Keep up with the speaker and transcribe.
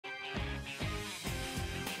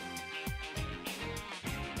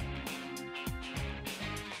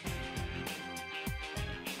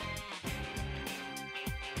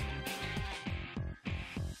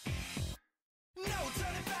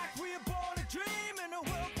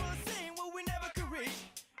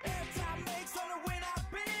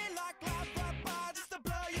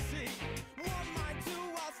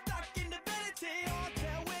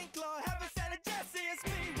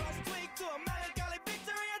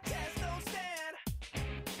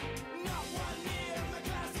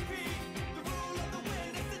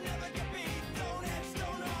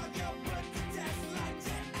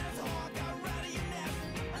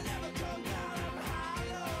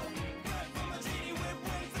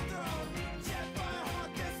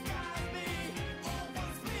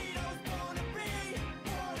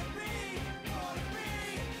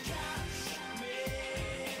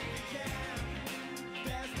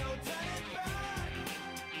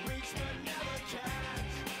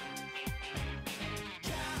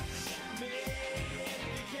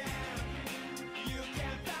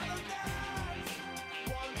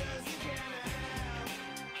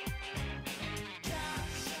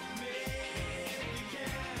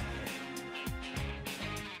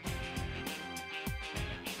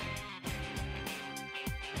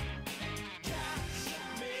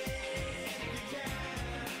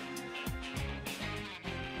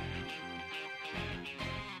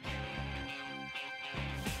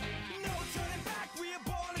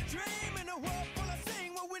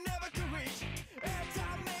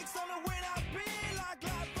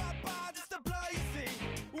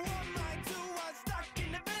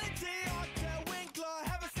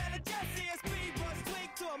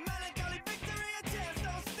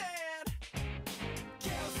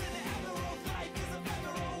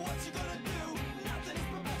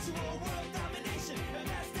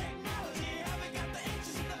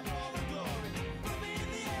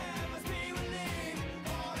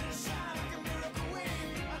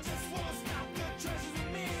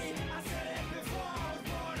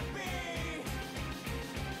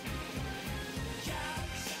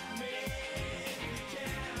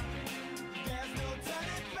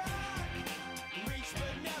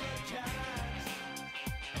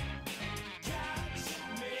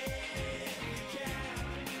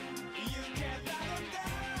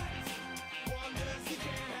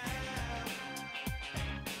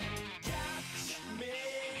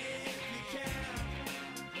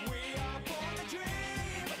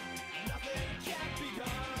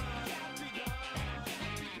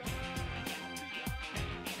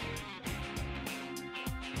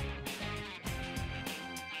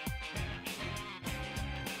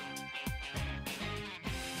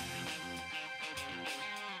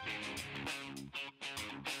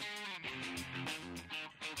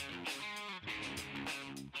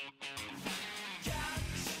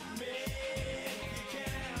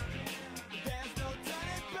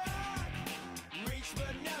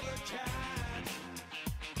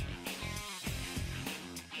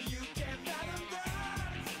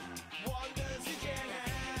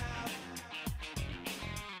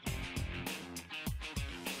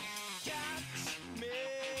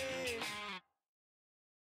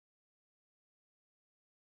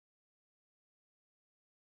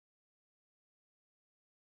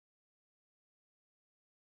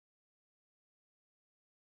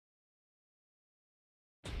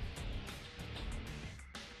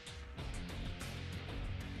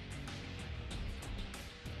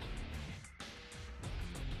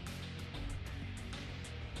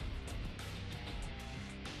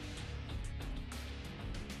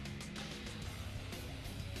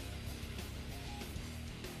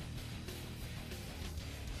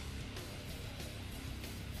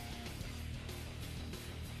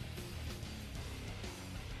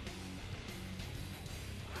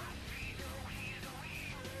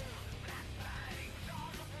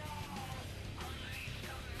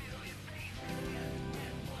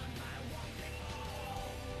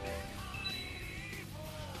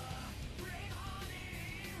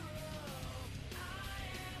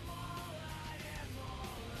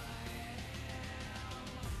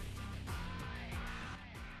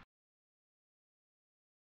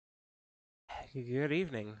Good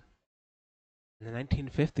evening. In the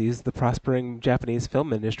 1950s, the prospering Japanese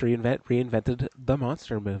film industry reinvented the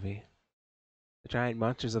monster movie. The giant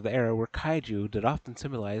monsters of the era were kaiju that often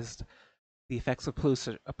symbolized the effects of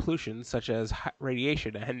pollution, such as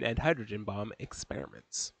radiation and hydrogen bomb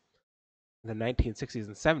experiments. In the 1960s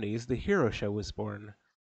and 70s, the Hero Show was born.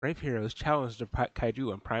 Brave heroes challenged the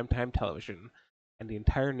kaiju on primetime television, and the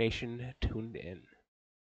entire nation tuned in.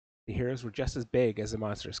 The heroes were just as big as the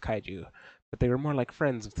monstrous kaiju, but they were more like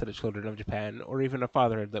friends to the children of Japan, or even a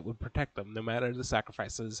father that would protect them no matter the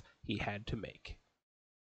sacrifices he had to make.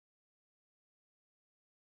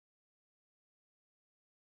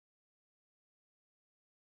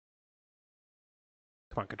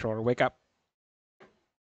 Come on, controller, wake up.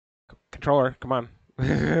 Controller, come on.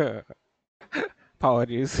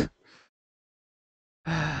 Apologies.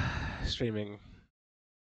 Streaming.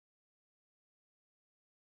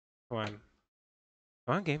 Come on.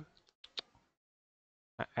 Come on, game.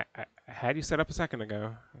 I had you set up a second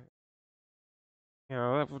ago. You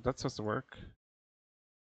know, that's supposed to work.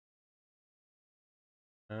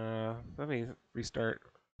 Let me restart.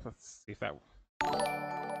 Let's see if that.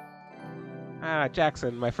 Ah,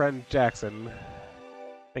 Jackson, my friend Jackson.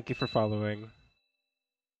 Thank you for following.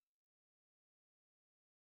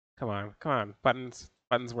 Come on, come on. Buttons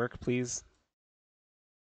work, please.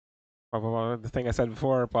 Blah, blah, blah. The thing I said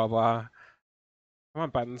before, blah, blah. Come on,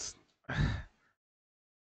 buttons.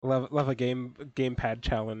 love a gamepad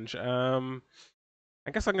challenge. I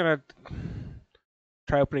guess I'm gonna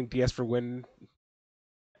try opening DS for Win.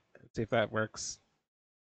 See if that works.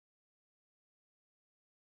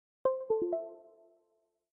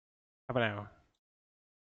 How about now?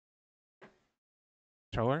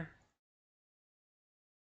 Controller?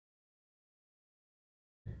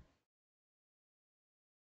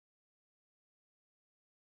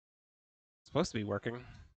 It's supposed to be working.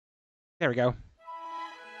 There we go.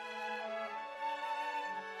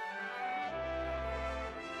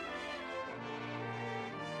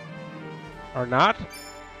 Or not?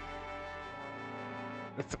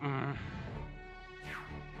 It's Come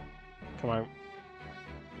on.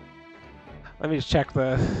 Let me just check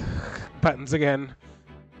the buttons again.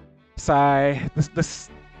 Sigh. This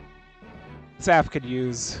app could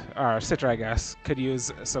use, or Citra, I guess, could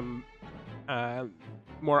use some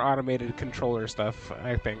more automated controller stuff,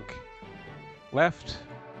 I think. Left?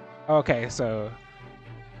 Okay, so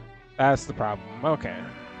that's the problem. Okay.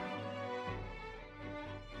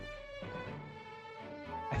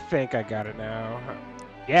 I think I got it now.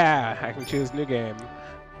 Yeah, I can choose new game.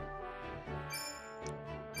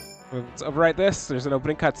 Let's overwrite this. There's an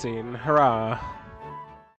opening cutscene. Hurrah.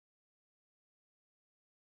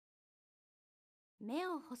 目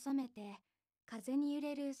を細めて風に揺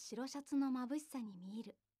れる白シャツの眩しさに見入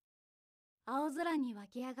る。青空に湧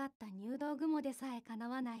き上がった入道雲でさえかな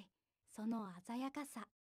わないその鮮やかさ、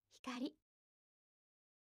光。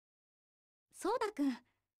そうだくん。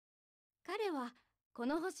彼はこ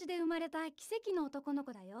の星で生まれた奇跡の男の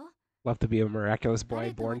子だよ。Love to be a miraculous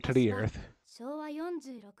boy born to the earth. 昭和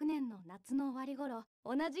46年の夏の終わり頃、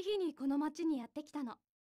同じ日にこの町にやってきたの。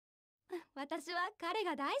私は彼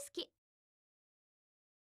が大好き。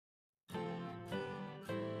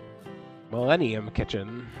Millennium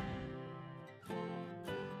Kitchen.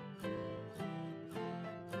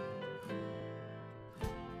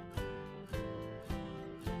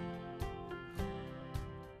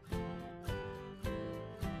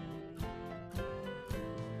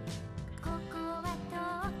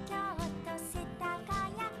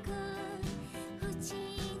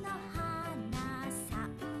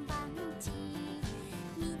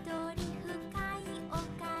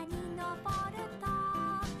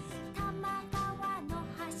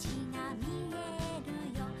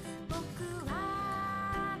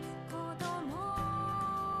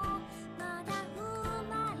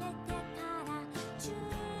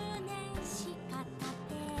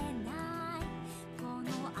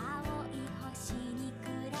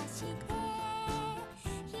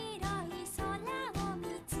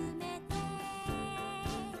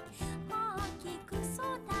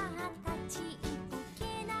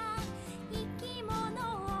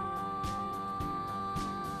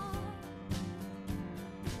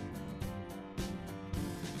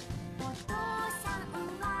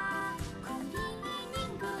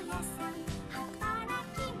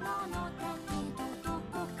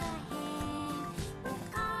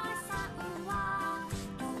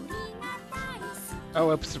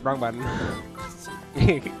 Oh, oops, wrong button.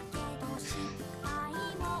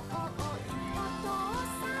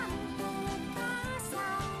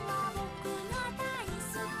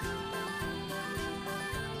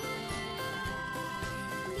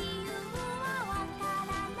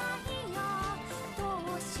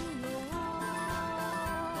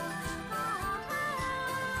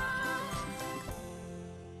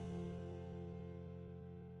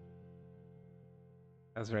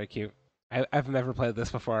 That's very cute. I've never played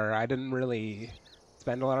this before. I didn't really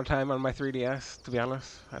spend a lot of time on my 3DS, to be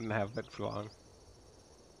honest. I didn't have it for long.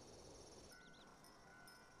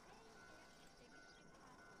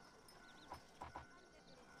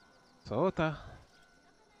 Sota.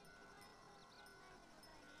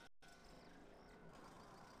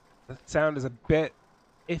 The sound is a bit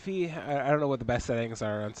iffy. I don't know what the best settings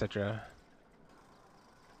are on Citra.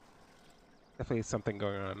 Definitely something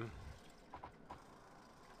going on.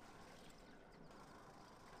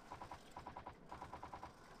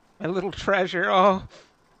 My little treasure, oh!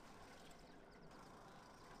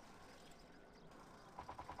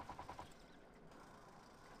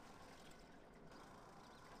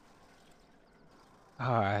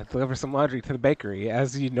 Ah, deliver some laundry to the bakery,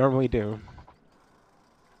 as you normally do.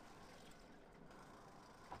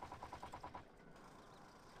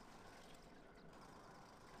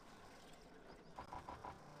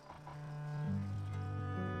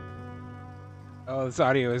 Oh, this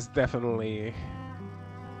audio is definitely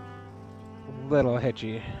a little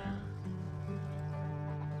hitchy.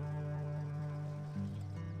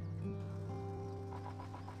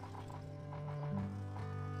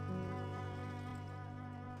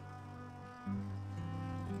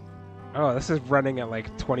 Oh, this is running at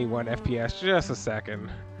like 21 FPS. Just a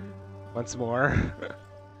second. Once more.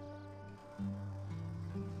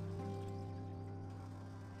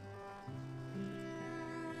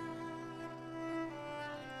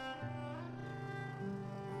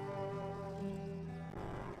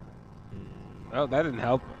 Oh, that didn't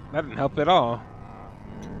help. That didn't help at all.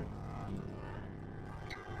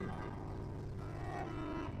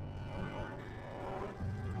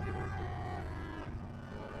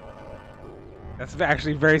 That's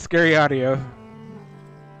actually very scary audio.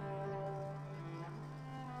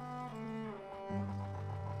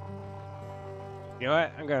 You know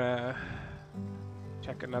what? I'm gonna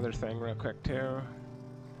check another thing real quick too.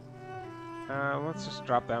 Let's just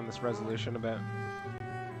drop down this resolution a bit.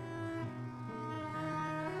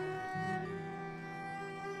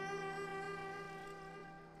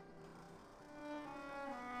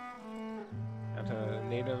 Down to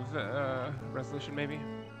native resolution maybe.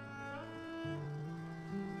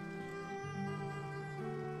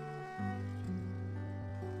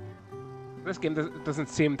 This game doesn't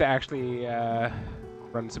seem to actually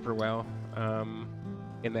run super well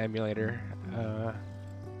in the emulator.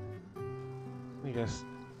 Let me just...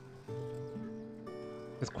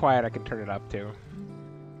 If it's quiet, I can turn it up too.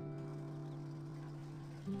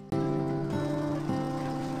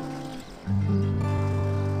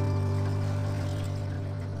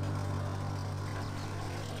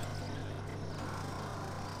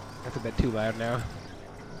 That's a bit too loud now.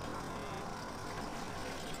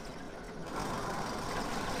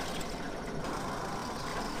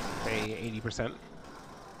 Say 80%.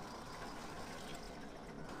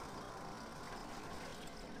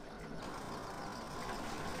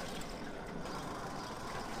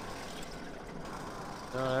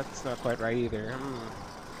 No, that's not quite right either.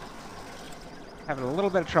 Having a little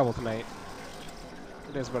bit of trouble tonight.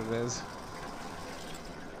 It is what it is.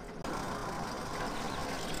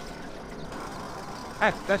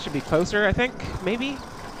 That should be closer, I think, maybe?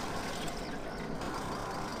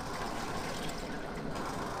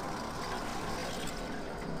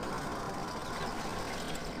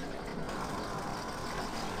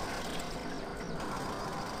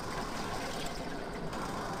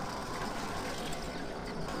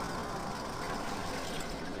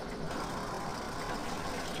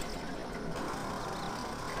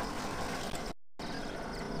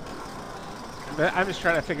 I'm just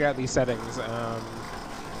trying to figure out these settings.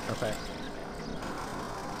 Okay.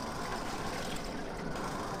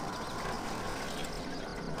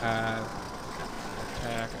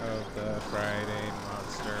 Attack of the Friday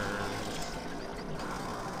Monsters.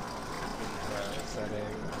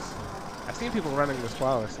 Settings. I've seen people running this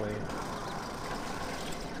flawlessly.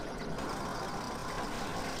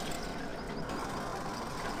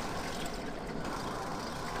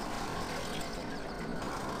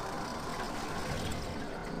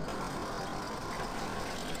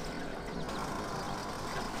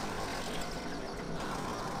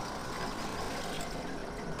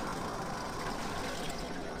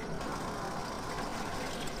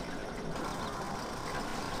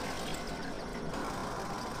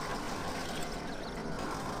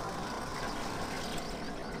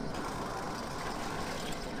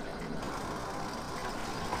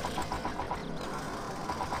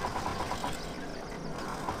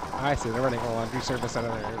 I see, they're running a laundry service out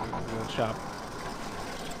of their little shop.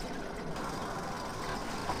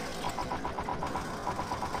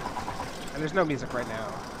 And there's no music right now.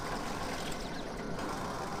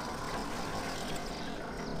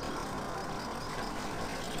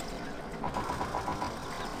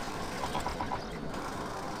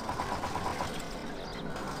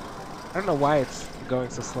 I don't know why it's going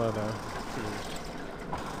so slow though.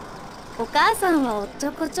 お母さんはおっち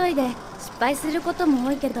ょこちょいで失敗することも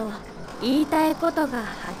多いけど、言いたいことがは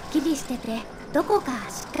っきりしててどこか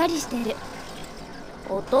しっかりしてる。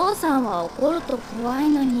お父さんは怒ると怖い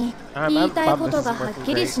のに、言いたいことがはっ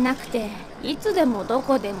きりしなくていつでもど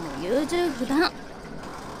こでも優柔不断。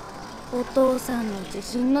お父さんの自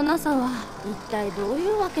信のなさは一体どうい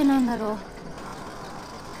うわけなんだろう。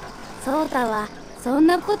ソータはそん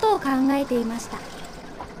なことを考えていました。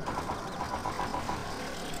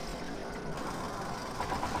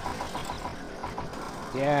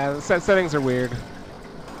Yeah, the settings are weird.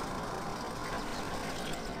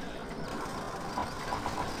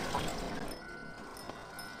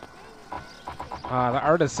 Ah, the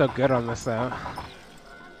art is so good on this though.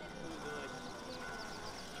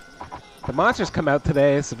 The monsters come out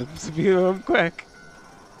today, so view them quick.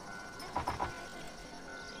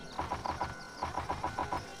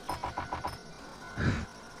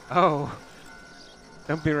 Oh,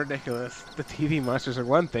 don't be ridiculous. The TV monsters are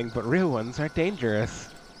one thing, but real ones are dangerous.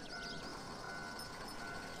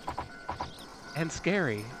 And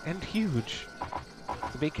scary, and huge.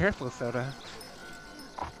 So be careful, Soda.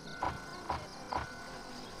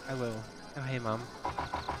 I will. Oh, hey, Mom.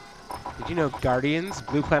 Did you know Guardians,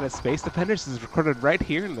 Blue Planet Space Defenders is recorded right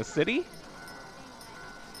here in the city?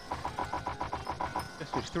 Guess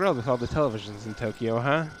you're thrilled with all the televisions in Tokyo,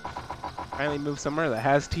 huh? Finally moved somewhere that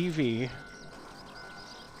has TV.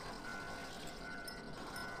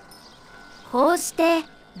 こうして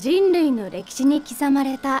人類の歴史に刻ま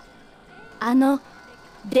れたあの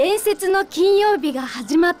伝説の金曜日が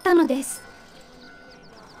始まったのです。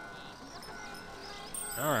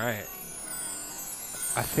Alright.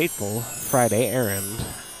 A fateful Friday errand.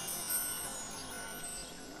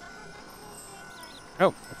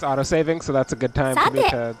 Oh, it's auto-saving, so that's a good time for me to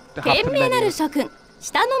hop to the menu. 賢明なる諸君、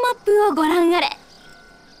下のマップをご覧あれ。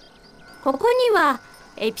ここには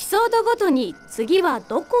エピソードごとに次は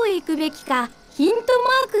どこへ行くべきかヒントマ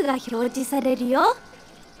ークが表示されるよ。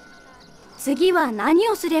次は何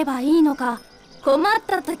をすればいいのか、困っ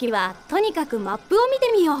た時はとにかくマップを見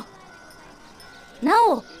てみよう。な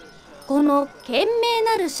お、この賢明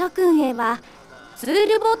なる諸君へはツー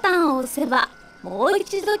ルボタンを押せばもう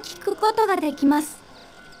一度聞くことができます。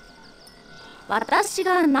私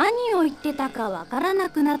が何を言ってたかわからな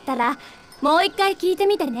くなったらもう一回聞いて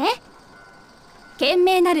みてね。賢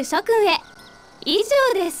明なる諸君へ。以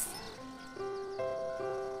上です。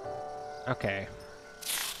Okay.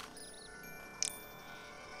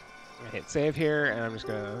 I hit save here, and I'm just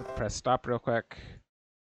gonna press stop real quick.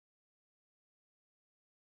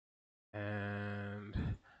 And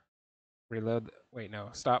reload. Wait, no.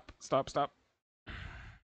 Stop. Stop. Stop.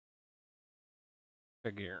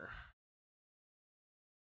 Figure.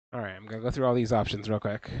 Alright, I'm gonna go through all these options real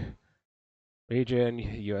quick. Region,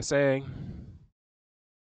 USA.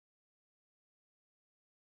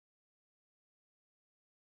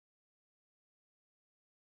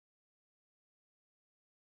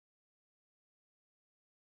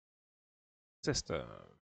 System.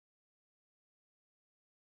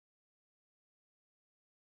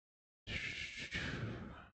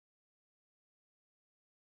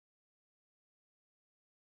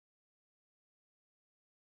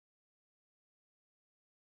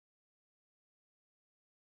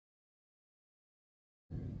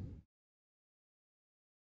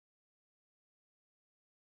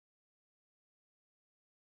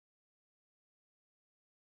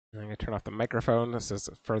 I'm gonna turn off the microphone. This is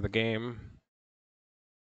for the game.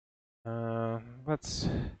 Let's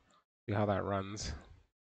see how that runs.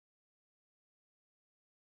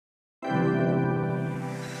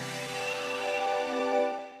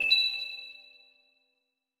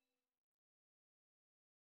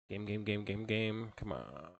 Game. Come on.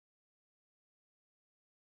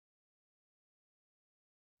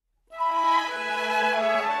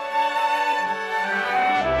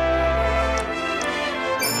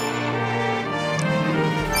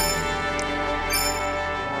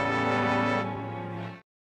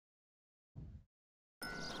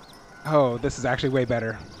 Oh, this is actually way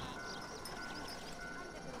better.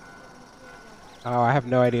 Oh, I have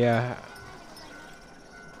no idea.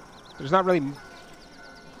 There's not really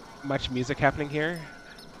much music happening here.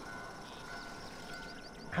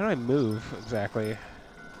 How do I move exactly?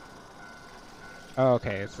 Oh,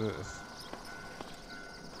 okay.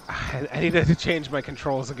 I need to change my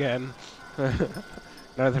controls again.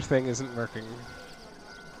 Another thing isn't working.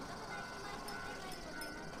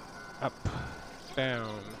 Up,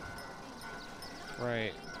 down,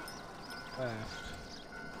 right, left.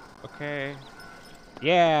 Okay.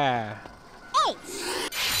 Yeah! Hey!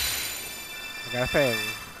 I got a thing.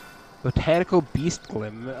 Botanical Beast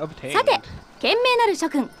Glim さて obtained. 賢明なる諸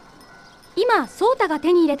君、今ソータが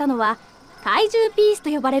手に入れたのは怪獣ピースと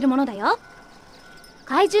呼ばれるものだよ。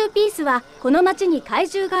怪獣ピースはこの町に怪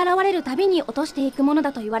獣が現れるたびに落としていくもの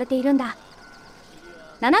だと言われているんだ。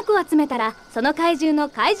7個集めたらその怪獣の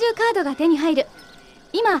怪獣カードが手に入る。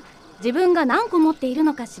今自分が何個持っている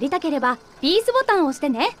のか知りたければピースボタンを押して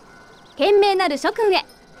ね。賢明なる諸君へ。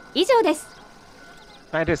以上です。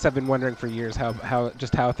 Scientists have been wondering for years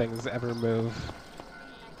how things ever move.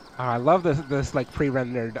 Oh, I love this like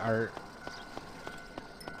pre-rendered art.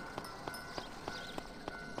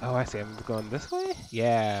 Oh, I see. I'm going this way?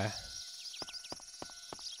 Yeah.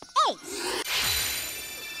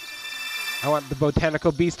 I want the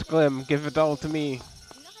Botanical Beast Glim. Give it all to me.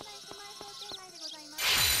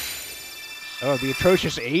 Oh, the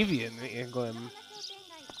atrocious avian Glim.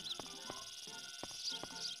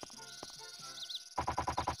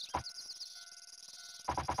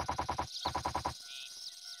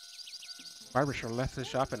 Barber sure left the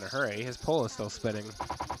shop in a hurry. His pole is still spinning.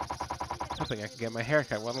 Hoping I could get my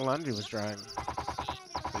haircut while the laundry was drying.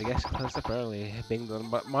 But I guess closed up early, being the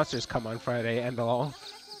monsters come on Friday and all.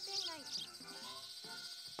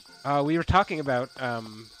 We were talking about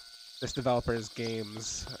this developer's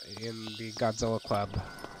games in the Godzilla Club.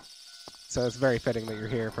 So it's very fitting that you're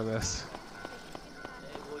here for this.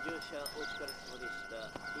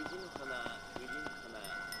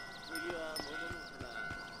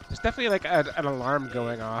 There's definitely like an alarm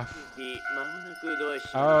going off.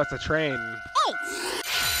 Oh, it's a train.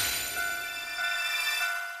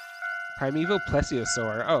 Primeval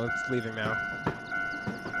Plesiosaur. Oh, it's leaving now.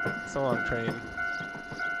 So long, train.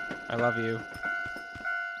 I love you.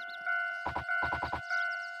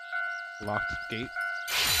 Locked gate.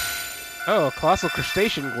 Oh, Colossal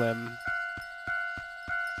Crustacean Glim.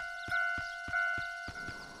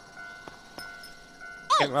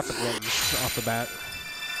 Getting lots of glims off the bat.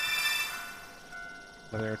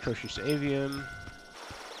 Another atrocious avian.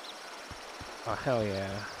 Oh, hell yeah.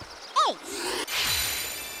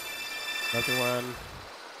 Another one.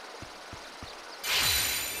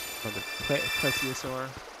 Another plesiosaur.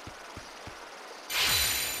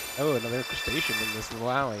 Oh, another crustacean in this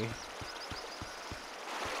little alley.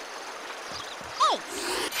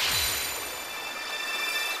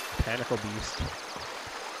 Botanical Beast.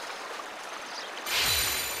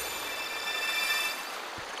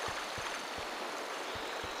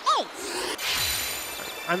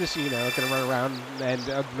 I'm just, you know, gonna run around and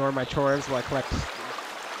ignore my chores while I collect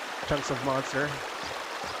chunks of monster.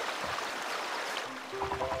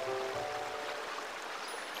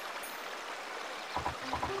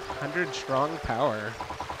 $100 strong power.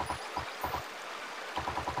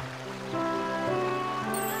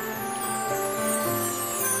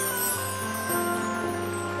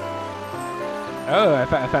 Oh, I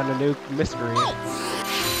found a new mystery.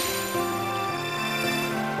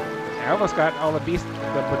 I almost got all the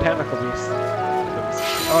botanical beasts.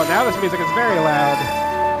 Oh, now this music is very loud.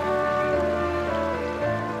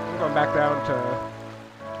 I'm going back down to...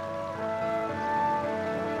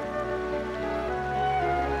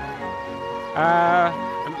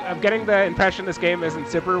 I'm getting the impression this game isn't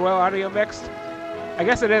super well audio mixed. I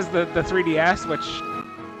guess it is the 3DS, which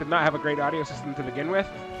did not have a great audio system to begin with.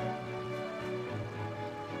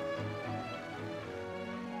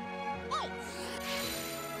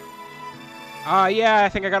 Yeah, I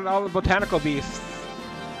think I got all the botanical beasts.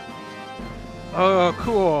 Oh,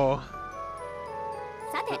 cool.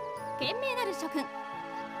 さて、賢明なる諸君。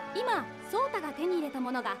今、ソータが手に入れた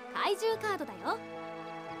ものが怪獣カードだよ。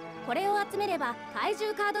これを集めれば怪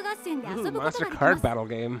獣カード合戦で遊ぶことができます。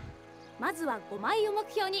まずは5枚を目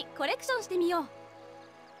標にコレクションしてみよう。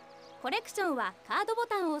コレクションはカードボ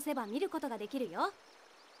タンを押せば見ることができるよ。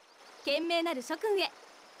賢明なる諸君へ。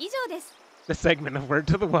以上です。The segment of Word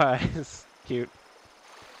to the Wise. Cute.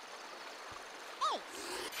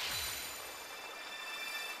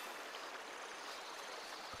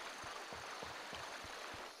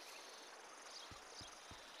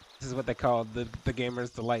 This is what they call the gamer's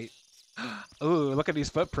delight. Ooh, look at these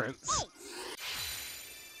footprints.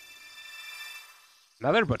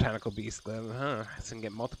 Another botanical beast glim, huh? I can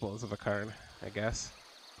get multiples of a card, I guess.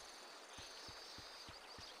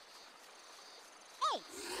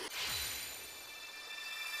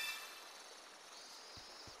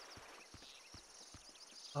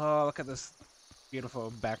 Oh, look at this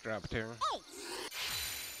beautiful backdrop too.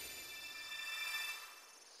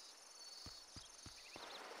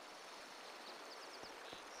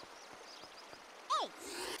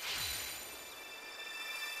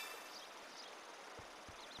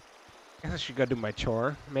 I guess I should go do my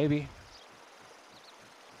chore, maybe.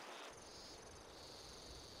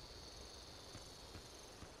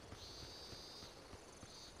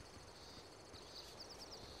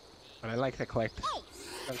 I like to collect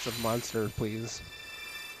chunks of monster, please.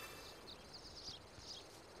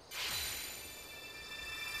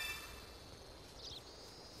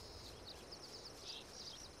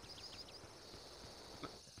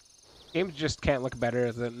 Games just can't look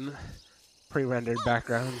better than pre-rendered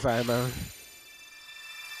backgrounds, IMO.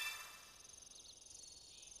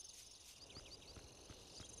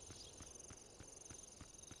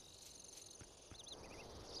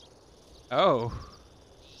 Oh,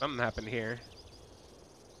 something happened here.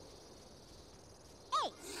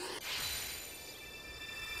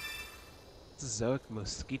 Zoic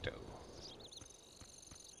mosquito.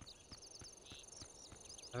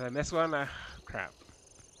 Did I miss one? Crap.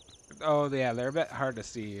 Oh, yeah, they're a bit hard to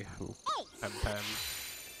see sometimes.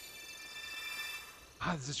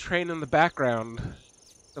 Ah, there's a train in the background.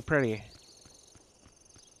 So pretty.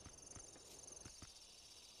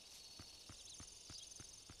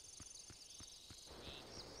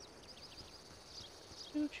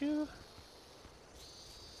 Choo-choo.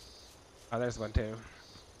 Oh, there's one too.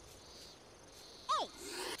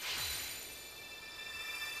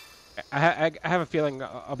 I have a feeling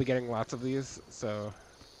I'll be getting lots of these, so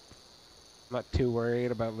I'm not too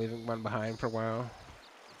worried about leaving one behind for a while.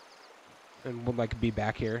 And we'll like be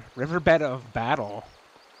back here. Riverbed of Battle.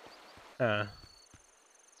 That's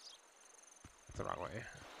the wrong way.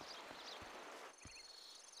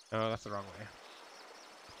 Oh, that's the wrong way.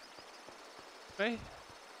 Hey.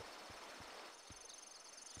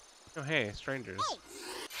 Oh, hey, strangers.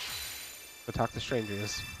 Go talk to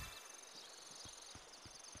strangers.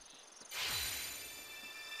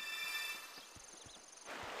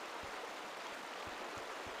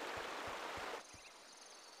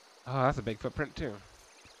 Oh, that's a big footprint too.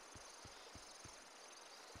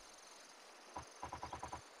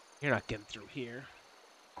 You're not getting through here.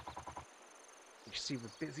 You see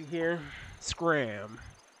we're busy here? Scram.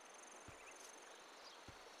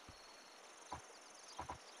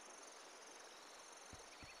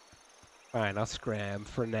 Fine, I'll scram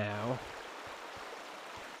for now.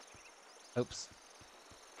 Oops.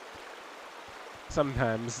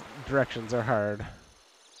 Sometimes directions are hard.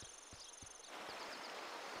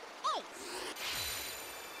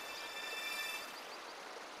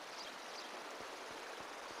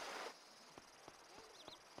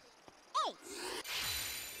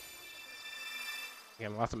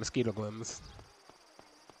 Again, lots of mosquito glims.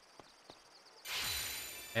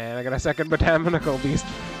 And I got a second botanical beast.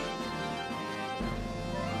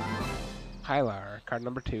 Hylar, card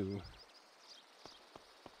number 2.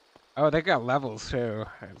 Oh, they got levels too.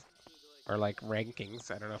 Or like rankings.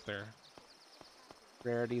 I don't know if they're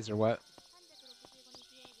rarities or what.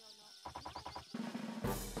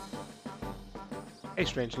 Hey,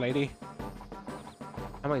 strange lady.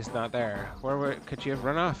 Emily's not there. Where could you have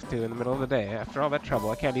run off to in the middle of the day? After all that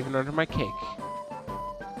trouble, I can't even order my cake.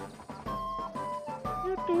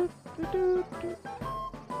 Doo, doo, doo, doo.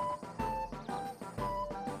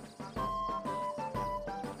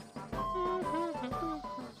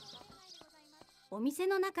 お店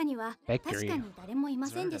の中には確かに誰もいま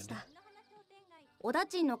せんでした。おだ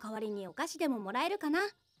ちんの代わりにお菓子でももらえるかな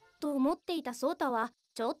と思っていたソータは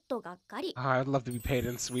ちょっとがっかり。 I'd love to be paid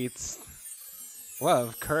in sweets.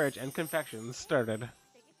 Love, courage, and confection started.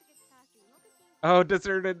 Oh,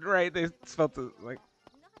 deserted, right, they spelled it like...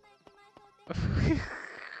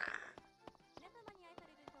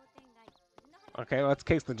 Okay, let's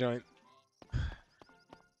case the joint.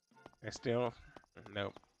 I still...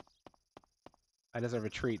 Nope. I deserve a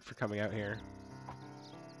treat for coming out here.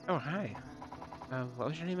 Oh, hi. What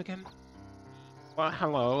was your name again? Well,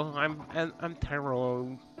 hello. I'm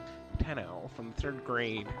Taro Teno from 3rd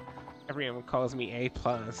grade. Everyone calls me A+.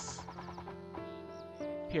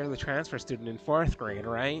 You're the transfer student in 4th grade,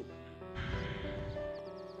 right?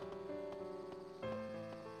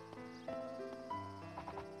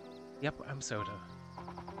 Yep, I'm Soda.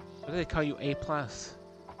 Why do they call you A+?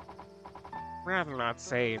 Rather not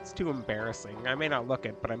say, it's too embarrassing. I may not look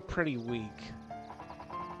it, but I'm pretty weak.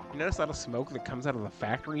 You notice all the smoke that comes out of the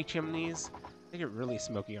factory chimneys? They get really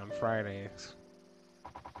smoky on Fridays.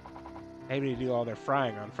 Maybe they do all their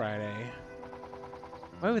frying on Friday.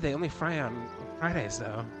 Why would they only fry on Fridays,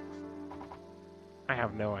 though? I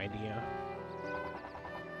have no idea.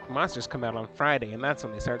 Monsters come out on Friday, and that's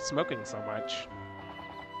when they start smoking so much.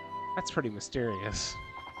 That's pretty mysterious.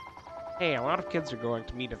 Hey, a lot of kids are going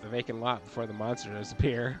to meet at the vacant lot before the monsters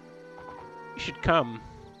appear. You should come.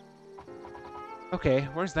 Okay,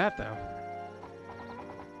 where's that, though?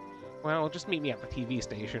 Well, just meet me at the TV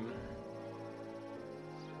station.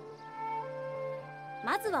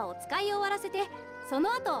 まずはお使いを終わらせて、その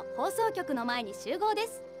後放送局の前に集合で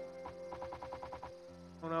す。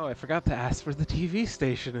Oh no, I forgot to ask where the TV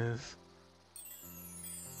station is.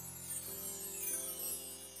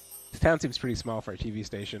 This town seems pretty small for a TV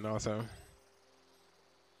station, also.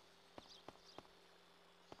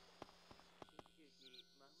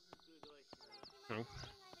 Oh.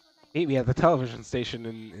 Meet me at the television station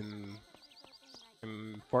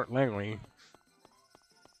in Fort Langley.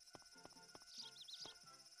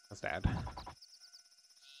 That's sad.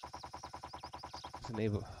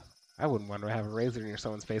 Enable. I wouldn't want to have a razor near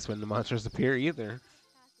someone's face when the monsters appear either.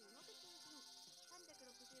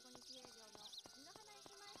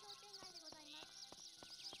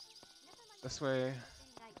 This way.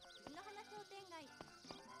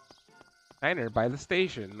 Diner by the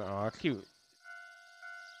station. Aw, cute.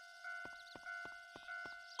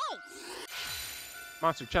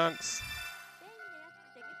 Monster chunks.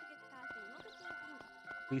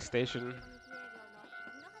 Police station.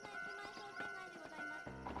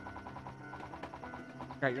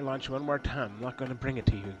 Got your lunch one more time. I'm not going to bring it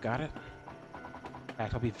to you. Got it? In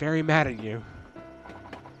fact, I'll be very mad at you.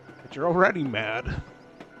 But you're already mad.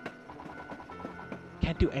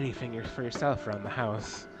 Can't do anything for yourself around the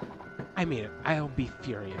house. I mean it. I'll be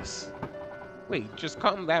furious. Wait, just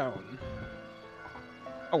calm down.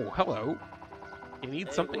 Oh, hello. You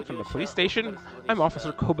need something from the police station? I'm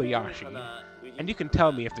Officer Kobayashi, and you can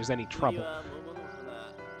tell me if there's any trouble.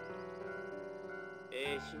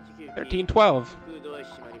 1312.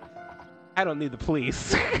 I don't need the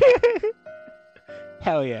police.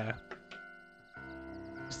 Hell yeah.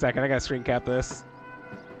 Just a second, I gotta screen cap this.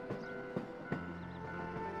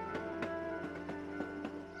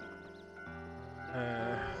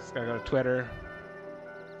 Just gotta go to Twitter.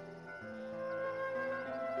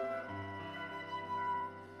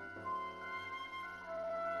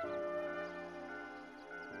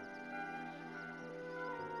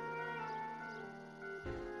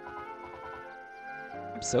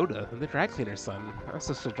 Soda, the dry cleaner's son. I was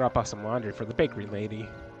supposed to drop off some laundry for the bakery lady.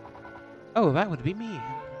 Oh, that would be me.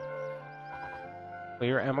 So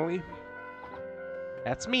you're Emily?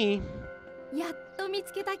 That's me. やっと見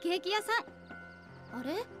つけたケーキ屋さん。あ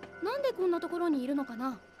れ？なんでこんなところにいるのか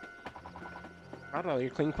な？ Brought all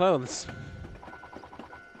your clean clothes.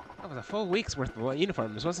 That was a full week's worth of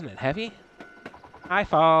uniforms, wasn't it? Heavy? Hi,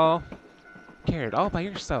 Fall. Carried all by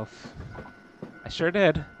yourself. I sure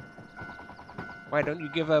did. Why don't you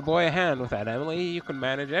give a boy a hand with that, Emily? You can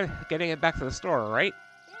manage it, getting it back to the store, right?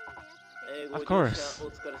 Of course.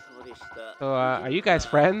 So, are you guys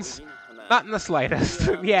friends? Not in the slightest.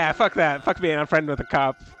 Yeah, fuck that. Fuck being a friend with a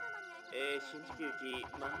cop.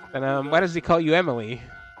 And, why does he call you Emily?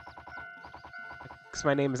 Because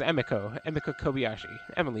my name is Emiko. Emiko Kobayashi.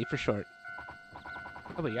 Emily for short.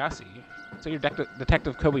 Kobayashi? So you're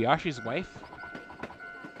Detective Kobayashi's wife?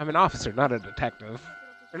 I'm an officer, not a detective.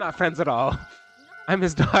 We're not friends at all. I'm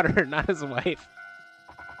his daughter, not his wife.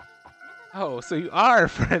 Oh, so you are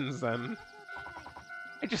friends then.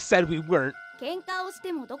 I just said we weren't. 喧嘩をし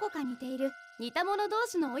てもどこか似ている似た者同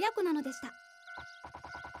士の親子なのでした。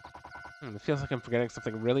It feels like I'm forgetting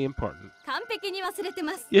something really important. 完璧に忘れて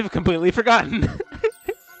ます。 You've completely forgotten.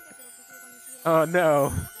 Oh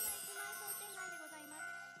no.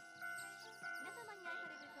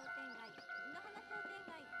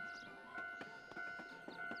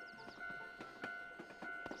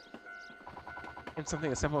 And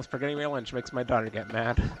something as simple as forgetting my lunch makes my daughter get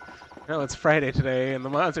mad. You know, it's Friday today, and the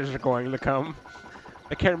monsters are going to come.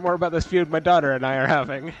 I care more about this feud my daughter and I are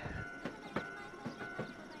having.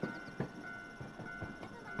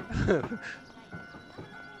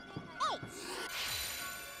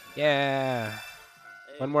 Yeah.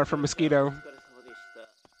 One more for Mosquito.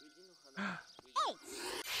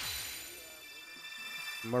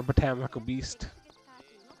 More botanical beast.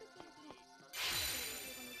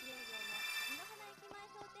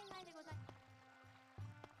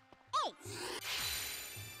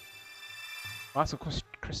 Lots of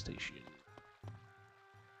crustacean.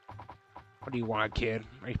 What do you want, kid?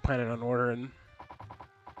 Are you planning on ordering?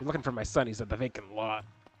 You're looking for my son. He's at the vacant lot.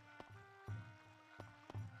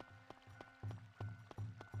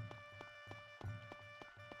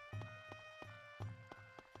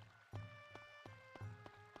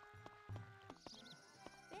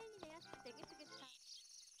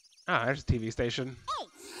 Ah, there's a TV station.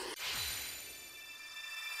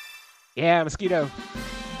 Yeah, Mosquito.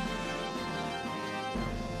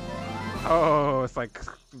 Oh, it's like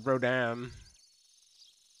Rodan.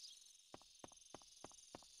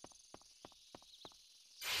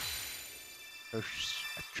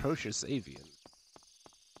 Atrocious avian.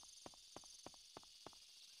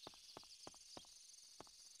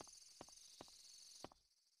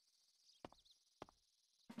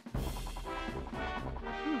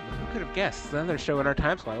 guests. Another show in our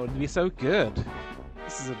time slot would be so good.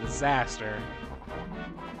 This is a disaster.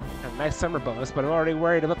 A nice summer bonus, but I'm already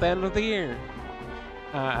worried about the end of the year.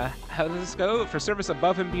 How does this go? For service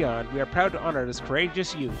above and beyond, we are proud to honor this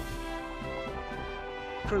courageous youth.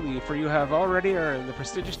 Truly, for you have already earned the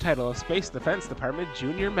prestigious title of Space Defense Department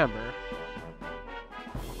Junior Member.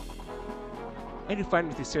 I do fine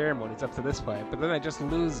with these ceremonies up to this point, but then I just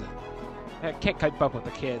lose it. I can't keep up with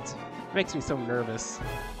the kids. It makes me so nervous.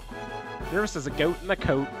 Nervous as a goat in a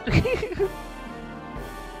coat.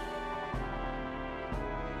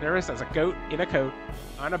 Nervous as a goat in a coat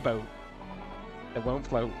on a boat that won't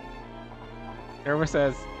float. Nervous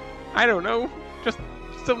as, I don't know, just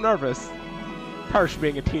so nervous. Harsh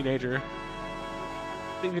being a teenager.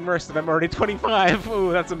 Even worse that I'm already 25.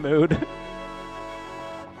 Ooh, that's a mood.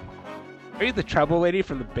 Are you the trouble lady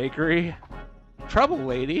from the bakery? Trouble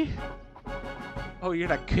lady? Oh, you're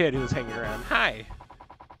that kid who's hanging around. Hi.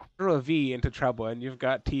 Throw a V into trouble and you've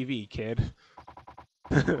got TV, kid.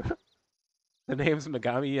 The name's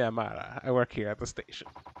Megami Yamada. I work here at the station.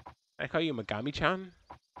 Can I call you Megami-chan?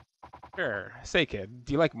 Sure. Say, kid,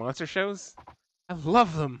 do you like monster shows? I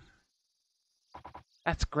love them.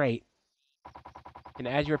 That's great. And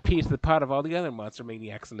add your pea to the pot of all the other monster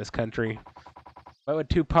maniacs in this country. What would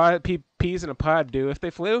two peas in a pod do if they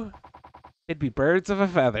flew? They'd be birds of a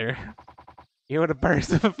feather. You know what a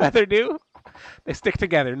birds of a feather do? They stick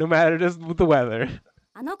together no matter the weather.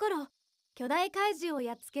 あの頃、巨大怪獣を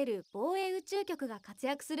やっつける防衛宇宙局が活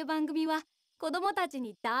躍する番組は子供たち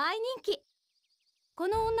に大人気。こ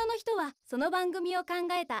の女の人はその番組を考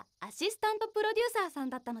えたアシスタントプロデューサーさん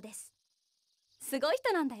だったのです。すごい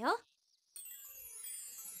人なんだよ。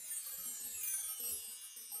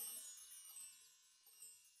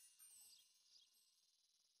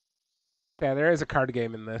Yeah, there is a card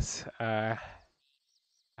game in this. I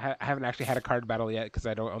haven't actually had a card battle yet because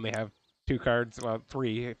I don't only have 2 cards. Well,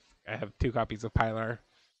 3. I have 2 copies of Pilar.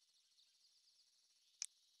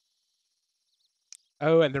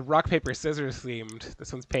 Oh, and the rock paper scissors themed.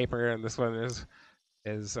 This one's paper, and this one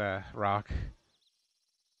is rock.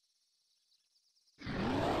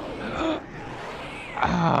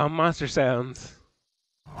 Ah, monster sounds.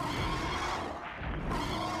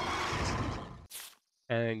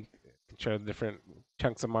 And show the different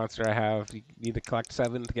chunks of monster I have. You need to collect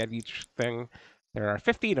 7 to get each thing. There are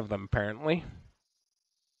 15 of them, apparently.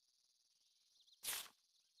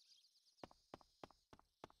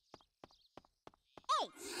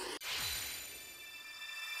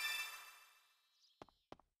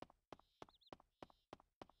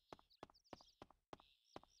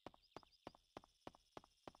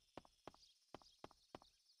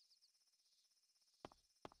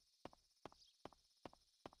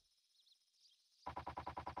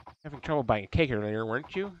 Having trouble buying a cake earlier,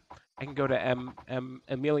 weren't you? I can go to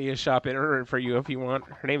Amelia's shop and order it for you if you want.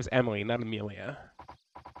 Her name's Emily, not Amelia.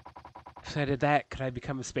 If I did that, could I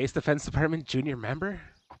become a Space Defense Department junior member?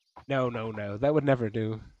 No, no, no. That would never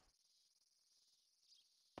do.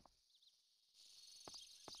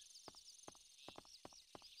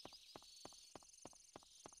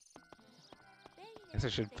 Guess I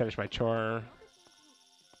should finish my chore.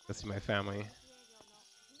 Go see my family.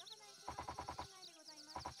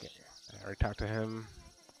 I already talked to him.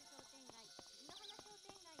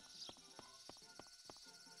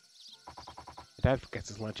 My dad forgets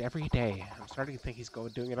his lunch every day. I'm starting to think he's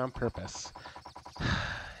doing it on purpose.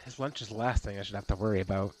 His lunch is the last thing I should have to worry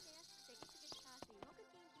about.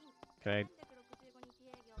 Can I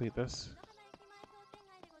complete this?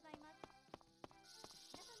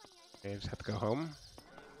 Okay, I just have to go home.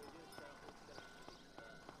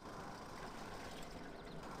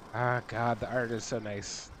 Ah, God, the art is so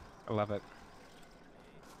nice. I love it.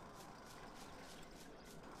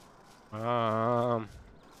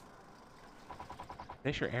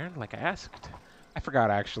 Finish your errand like I asked? I forgot,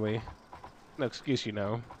 actually. No excuse, you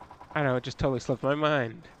know. I know, it just totally slipped my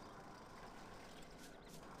mind.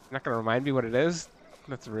 You're not gonna remind me what it is?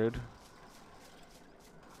 That's rude.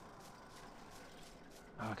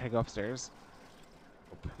 Oh, can I go upstairs?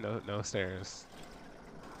 Nope, no stairs.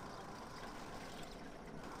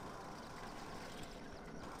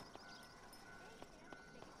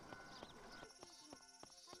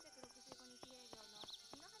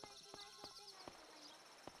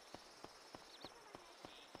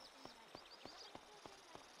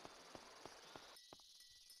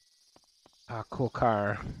 Oh, cool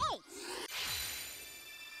car.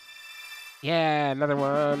 Yeah, another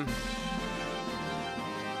one.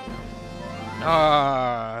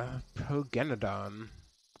 Ah, Progenodon.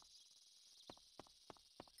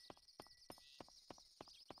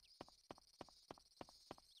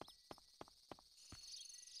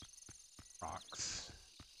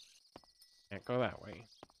 Can't go that way.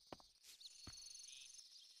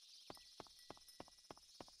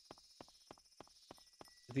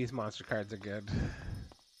 These monster cards are good.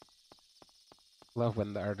 Love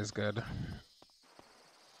when the art is good.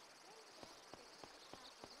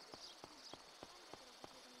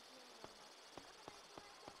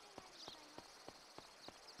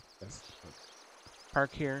 Yes.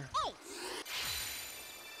 Park here.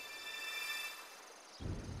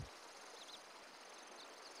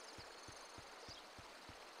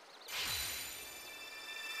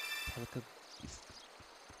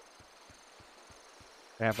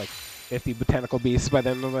 I have like 50 botanical beasts by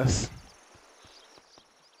the end of this.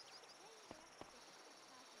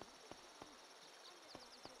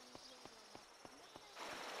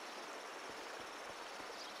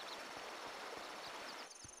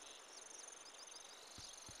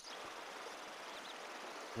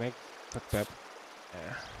 Make that.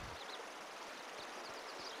 Yeah.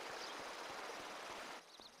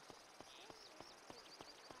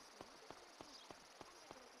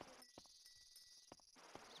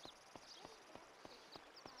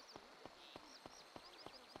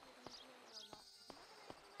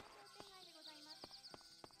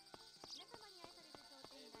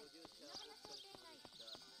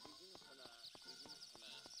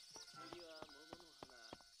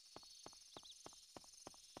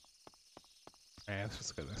 Alright, let's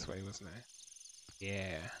just go this way, wasn't it?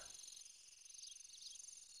 Yeah.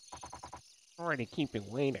 Already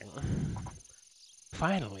keeping waiting.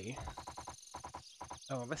 Finally.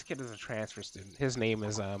 Oh, this kid is a transfer student. His name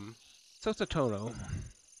is, Sototono.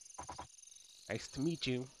 Nice to meet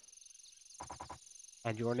you.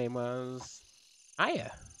 And your name was... Aya.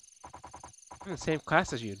 I'm in the same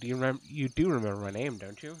class as you. Do you remember? You do remember my name,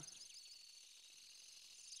 don't you?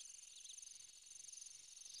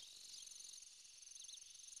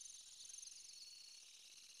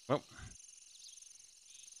 Oh.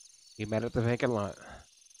 You met at the vacant lot.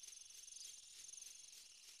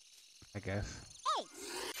 I guess.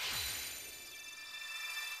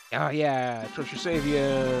 Oh yeah, Trust Your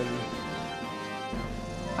Savior.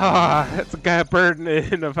 Ah, that's a guy burden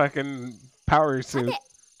in a fucking power suit.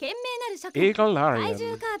 Eaglarian.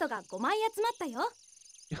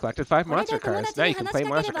 You collected 5 monster cards. Now you can play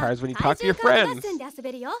monster cards when you talk to your friends.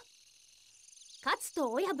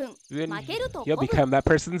 You'll become that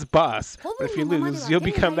person's boss. But if you lose, you'll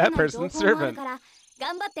become that person's servant.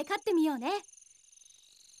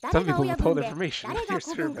 Some people withhold information with your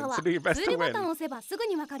servant, so do your best to win.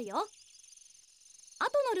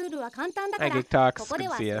 Hi, Geek Talks. Good to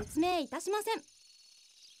see ya.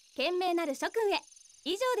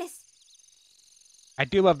 I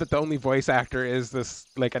do love that the only voice actor is this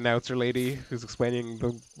like announcer lady who's explaining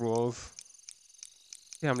the rules.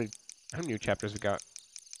 See how many new chapters we got?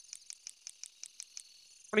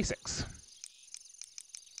 26.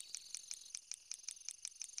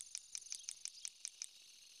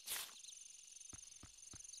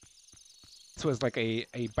 This was like a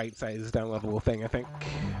bite-sized downloadable thing, I think.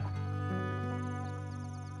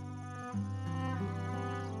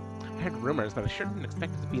 I heard rumors, but I shouldn't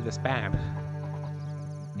expect it to be this bad.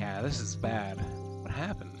 Yeah, this is bad. What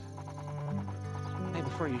happened? The night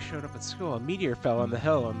before you showed up at school, a meteor fell on the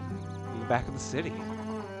hill in the back of the city.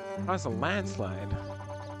 It caused a landslide.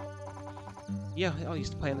 Yeah, we all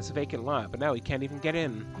used to play in this vacant lot, but now we can't even get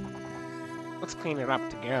in. Let's clean it up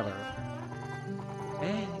together.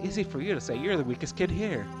 Easy for you to say. You're the weakest kid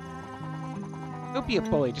here. Don't be a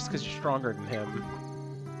bully just because you're stronger than him.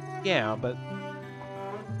 Yeah, but...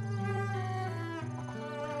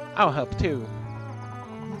 I'll help too.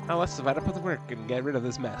 Now let's divide up the work and get rid of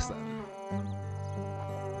this mess then.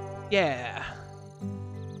 Yeah!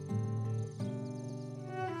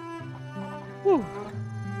 Woo!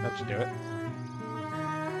 That should do it.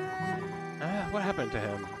 What happened to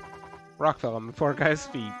him? Rock fell on the poor guy's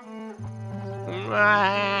feet.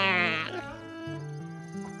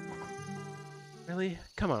 Really?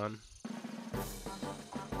 Come on.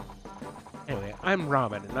 Anyway, I'm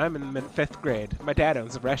Ramen, and I'm in 5th grade. My dad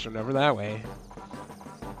owns a restaurant over that way.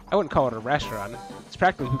 I wouldn't call it a restaurant. It's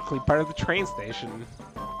practically part of the train station.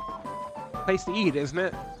 Place to eat, isn't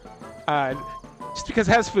it? Just because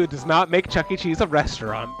it has food does not make Chuck E. Cheese a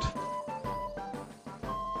restaurant.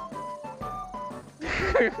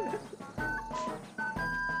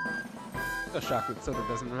 So shocked that Soda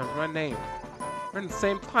doesn't remember my name. We're in the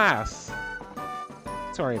same class.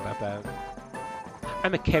 Sorry about that.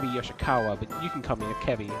 I'm Akebi Yoshikawa, but you can call me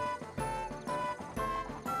Akebi.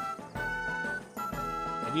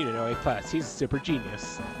 And you didn't know A+. He's a super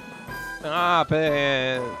genius. Stop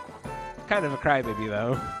it. Kind of a crybaby,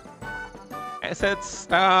 though. I said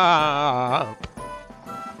stop.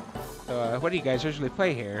 So, what do you guys usually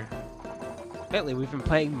play here? Lately, we've been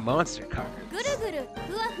playing monster cards. ぐるぐる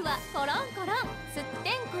ふわふわコロンコロンすって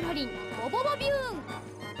んころりんボボボビューン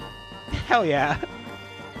Hell yeah!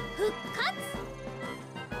 復活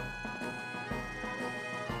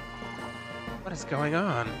What is going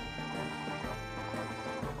on?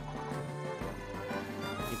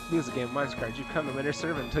 If you lose a game of monster cards, you become the winner's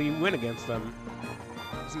servant until you win against them.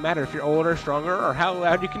 Doesn't matter if you're older, stronger, or how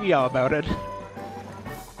loud you can yell about it.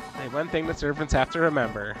 Hey, one thing the servants have to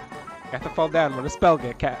remember. You have to fall down when a spell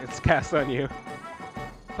gets cast on you.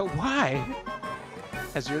 But why?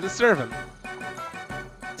 As you're the servant.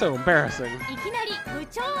 So embarrassing. いきなり無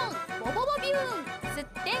超音ボボボビューンすっ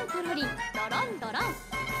てんころりんドロンドロン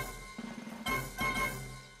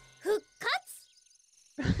復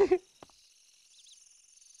活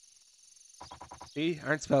See,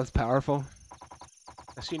 aren't spells powerful?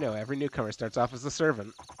 As you know, every newcomer starts off as a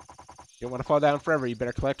servant. If you don't want to fall down forever, you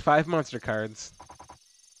better collect 5 monster cards.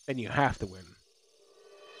 Then you have to win.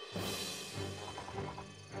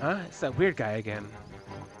 Huh? It's that weird guy again.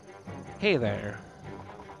 Hey there.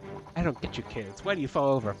 I don't get you kids. Why do you fall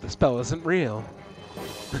over if the spell isn't real?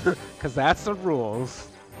 Because that's the rules.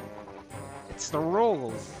 It's the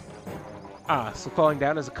rules. Ah, so falling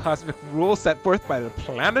down is a cosmic rule set forth by the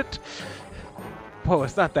planet? Whoa,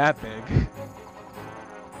 it's not that big.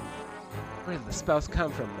 Where did the spells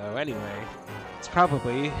come from, though, anyway? It's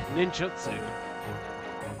probably ninjutsu.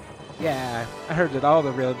 Yeah, I heard that all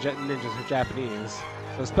the real ninjas are Japanese,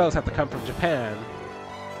 so spells have to come from Japan.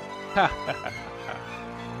 Ha ha ha ha.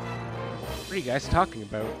 What are you guys talking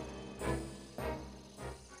about?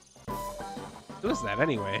 Who is that,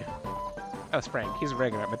 anyway? That was Frank. He's a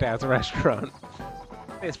regular at my dad's restaurant.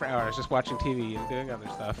 Stays for hours just watching TV and doing other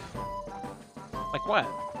stuff. Like what?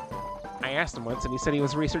 I asked him once and he said he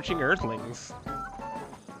was researching Earthlings.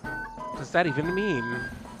 What does that even mean?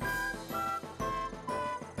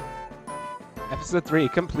 Episode 3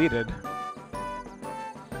 completed.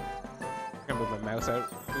 I'm gonna move my mouse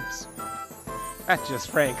out. Oops. That's just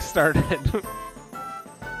Frank started.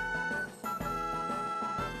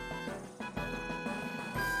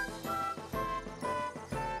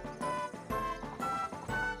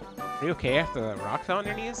 Are you okay after the rock fell on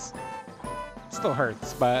your knees? It still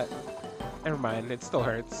hurts, but never mind, it still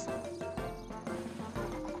hurts.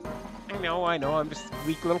 I know, I'm just a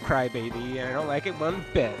weak little crybaby, and I don't like it one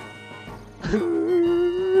bit.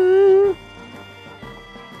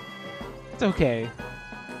 It's okay.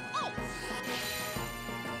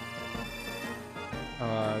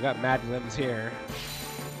 I got mad limbs here.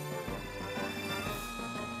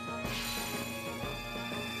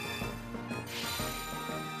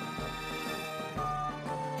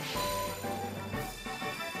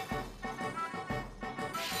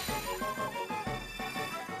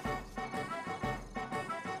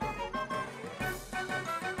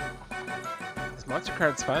 Is monster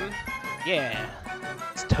cards fun? Yeah,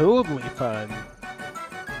 it's totally fun.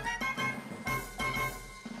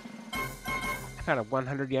 I found a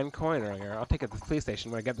 100 yen coin earlier. I'll take it to the police station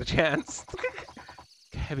when I get the chance.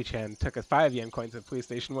 Heavy-chan took a 5 yen coin to the police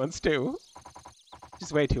station once too.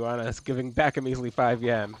 She's way too honest, giving back a measly 5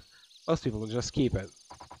 yen. Most people will just keep it.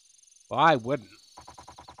 Well, I wouldn't.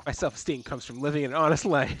 My self-esteem comes from living an honest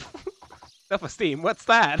life. Self-esteem? What's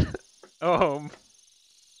that? Oh,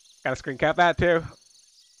 gotta screen cap that too.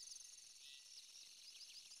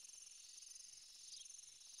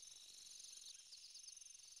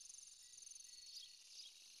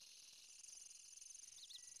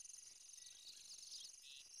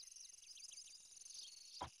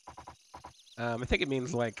 I think it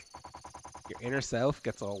means like your inner self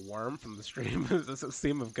gets all warm from the stream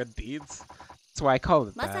of good deeds. That's why I call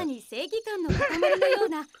it まさ that. に正義感の塊のよう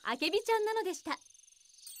なあけびちゃんなのでした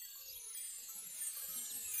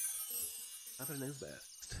Nothing is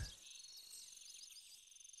best.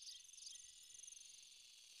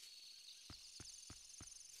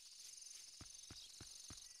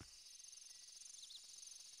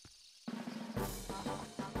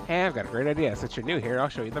 Hey, I've got a great idea. Since you're new here, I'll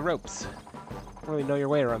show you the ropes. You don't really know your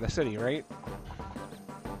way around the city, right?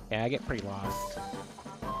 Yeah, I get pretty lost.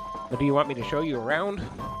 But do you want me to show you around?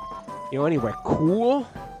 You know anywhere cool?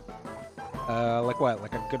 Like what?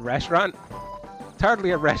 Like a good restaurant? It's hardly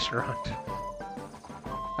a restaurant.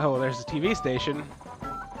 Oh, well, there's a TV station.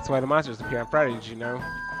 That's why the monsters appear on Friday, did you know?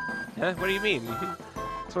 Huh? What do you mean?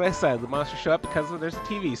 That's what I said. The monsters show up because there's a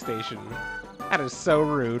TV station. That is so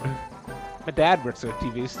rude. My dad works at a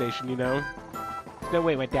TV station, you know. There's no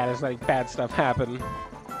way my dad is letting bad stuff happen.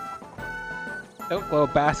 Don't blow a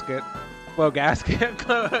basket. Blow a gasket.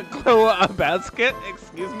 Glow a basket?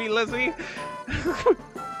 Excuse me, Lizzie?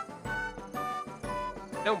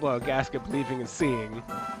 Don't blow a gasket believing in seeing.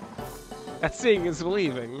 That seeing is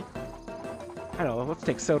believing. I don't know, let's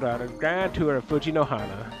take Soda on a grand tour of Fuji no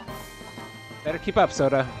Hana. Better keep up,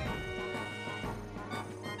 Soda.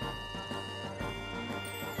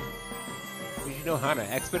 Fuji no Hana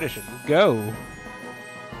Expedition, go!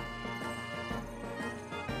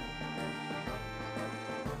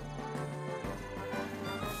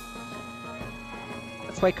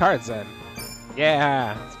 Let's play cards then.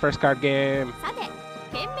 Yeah, it's first card game. さて、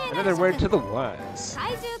懸命な Another る諸 word to 君 the ones.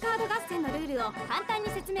 怪獣カード合戦のルールを簡単に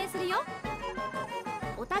説明するよ。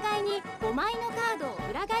お互いに5枚のカードを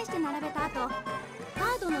裏返して並べた後、カ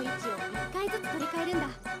ードの位置を1回ずつ取り替えるんだ。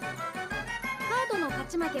カードの勝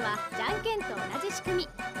ち負けはじゃんけんと同じ仕組み。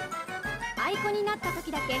あいこになった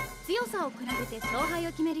時だけ強さを比べて勝敗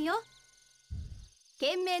を決めるよ。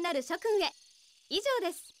懸命なる諸君へ。以上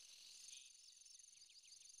です。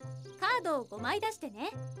カードを5枚出して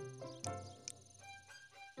ね。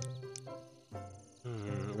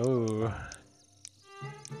Ooh.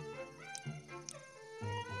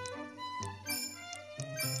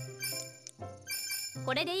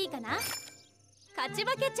 これでいいかな。勝ち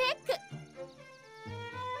負けチェック。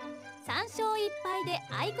3勝1敗で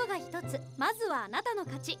あいこが1つ。まずはあなたの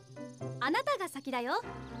勝ち。あなたが先だよ。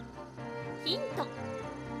ヒント。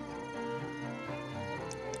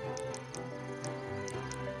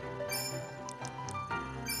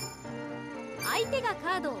相手が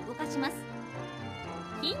カードを動かします。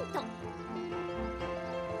ヒント。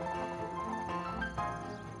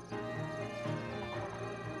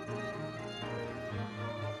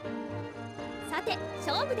さて、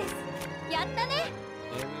勝負です。やったね。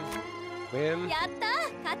 Win. やった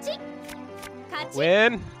勝ち。勝ち。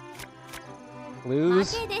 Win. 負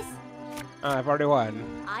Lose. けです。 I've already won.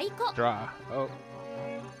 あいこ。 Draw. Oh.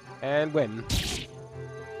 And win.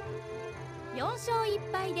 4勝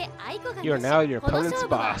1敗であいこが You are now your この opponent's 勝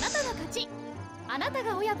負はあな boss. たの勝ち。あなた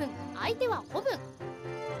が親分、相手は子分。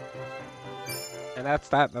 And that's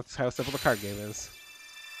that. That's how simple the card game is.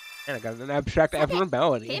 And I got an abstract さて、懸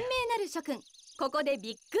abnormality. 命なる諸君、ここでビッグ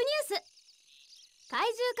ニュース。怪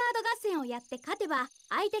獣カード合戦をやって勝てば、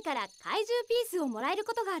相手から怪獣ピースをもらえる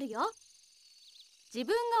ことがあるよ。自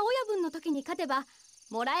分が親分の時に勝てば、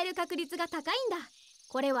もらえる確率が高いんだ。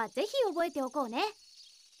これはぜひ覚えておこうね。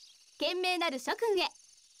懸命なる諸君へ。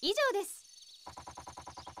以上です。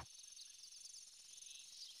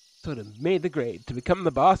 Soda made the grade to become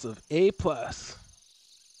the boss of A+.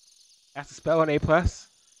 Has to spell an A+?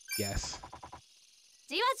 Yes.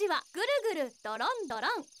 じわじわぐるぐるドロンドロ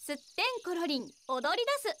ンすってんころりん踊り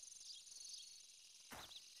出す。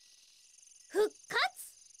復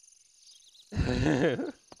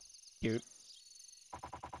活。 Cute.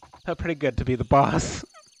 Felt pretty good to be the boss.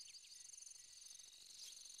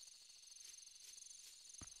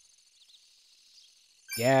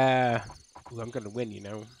 Yeah. Ooh, I'm gonna win, you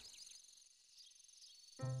know.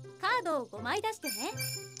 カードを5枚出してね。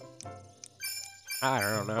 I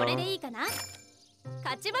don't これで know. いいかな。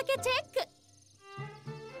勝ち負けチェック。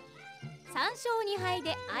3勝2敗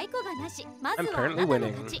であいこがなし。まず I'm はあ currently なたの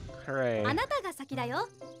winning. 勝ち。 Hooray. あなたが先だよ。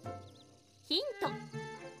ヒント。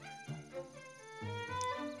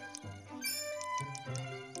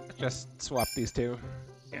 Just swap these two.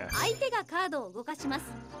 Yes. 相手がカードを動かします。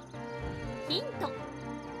ヒント。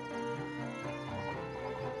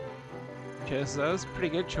 Chose those pretty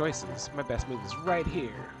good choices. My best move is right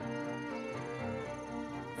here.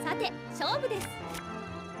 さて、勝負です。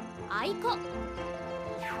あいこ。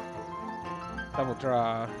 Double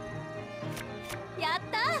draw. やっ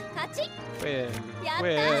た勝ち。 Win. やった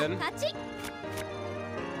Win. 勝ち。負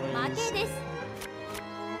Lose. けです。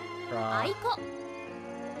あい Draw. こ。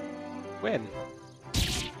 Win.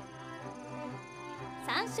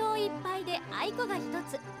 3勝1敗であいこが1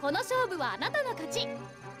つ。この勝負はあなたの勝ち。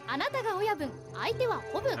あなたが親分、相手は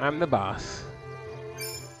子分。 I'm the boss.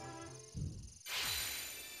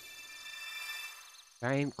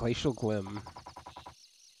 Giant glacial glim.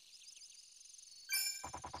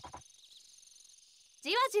 じ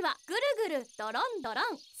わじわぐるぐるドロンドロ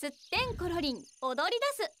ンすってんころりん踊り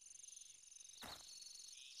出す。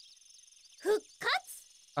復活。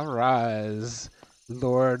 Arise,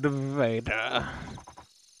 Lord Vader.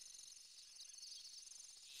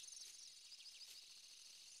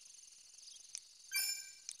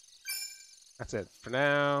 That's it for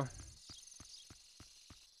now.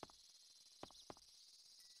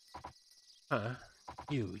 Huh?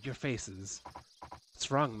 Your faces.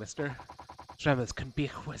 What's wrong, mister? Tremors can be a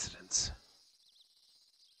coincidence.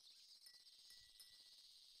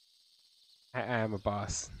 I am a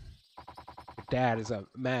boss. Your dad is a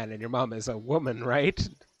man and your mom is a woman, right?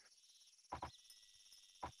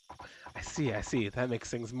 I I see. That makes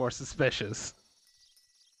things more suspicious.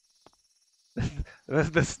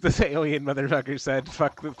 this alien motherfucker said,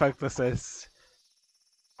 fuck the sis.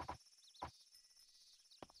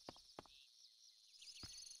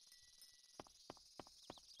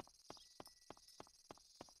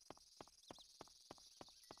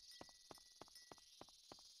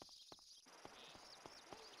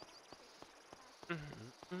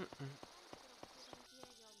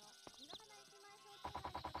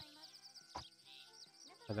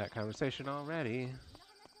 Had that conversation already.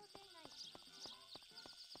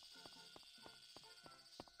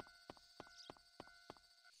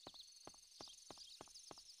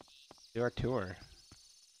 Do our tour.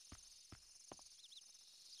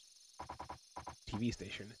 TV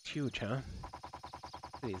station. It's huge, huh?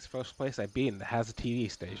 It's the first place I've been that has a TV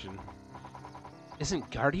station. Isn't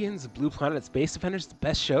Guardians of Blue Planet Space Defenders the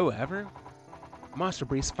best show ever? A monster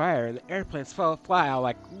breathes fire and the airplanes fly out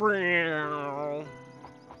like...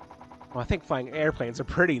 Well, I think flying airplanes are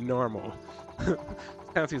pretty normal. Kind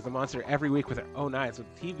of sees the monster every week with her own eyes, but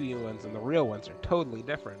the TV ones and the real ones are totally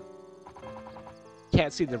different.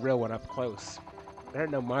 Can't see the real one up close. I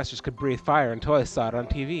didn't know monsters could breathe fire until I saw it on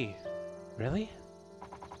TV. Really?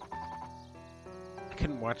 I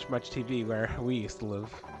couldn't watch much TV where we used to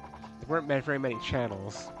live. There weren't very many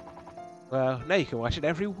channels. Well, now you can watch it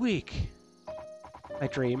every week. My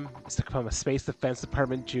dream is to become a Space Defense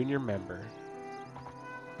Department junior member.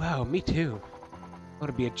 Wow, me too. I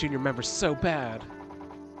want to be a junior member so bad.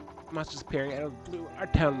 Monsters appearing out of the blue, our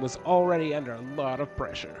town was already under a lot of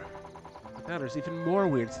pressure. Now there's even more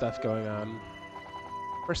weird stuff going on.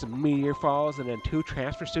 First a meteor falls and then 2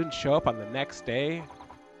 transfer students show up on the next day.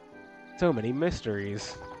 So many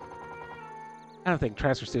mysteries. I don't think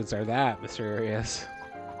transfer students are that mysterious.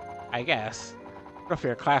 I guess. Roughly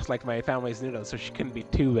her class liked my family's noodles, so she couldn't be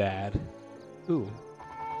too bad. Ooh.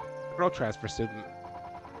 A girl transfer student.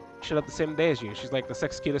 Showed up the same day as you. She's like the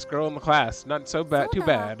 6th cutest girl in the class. Not so bad, too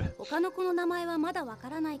bad. 他の子の名前はまだわか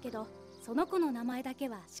らないけど、その子の名前だけ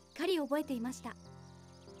はしっかり覚えていました。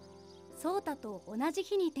ソータと同じ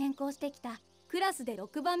日に転校してきたクラスで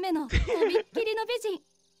6番目のとびっきりの美人。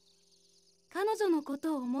彼女のこ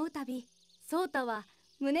とを思うたび、ソータは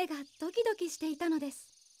胸がドキドキしていたのです。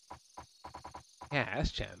Yeah,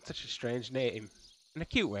 S-chan, such a strange name. In a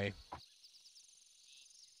cute way.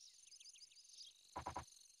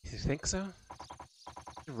 You think so?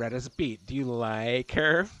 Red as a beet. Do you like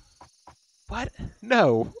her? What?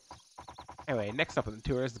 No! Anyway, next up on the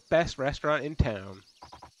tour is the best restaurant in town.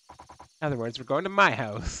 In other words, we're going to my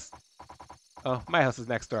house. Oh, my house is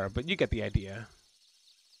next door, but you get the idea.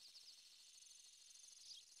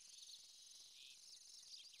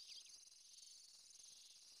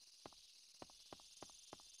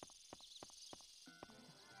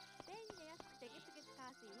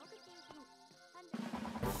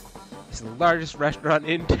 It's the largest restaurant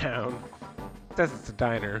in town. It says it's a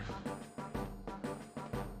diner.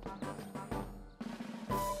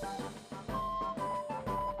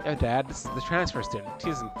 Oh, Dad, this is the transfer student.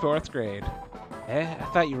 She's in 4th grade. Eh? I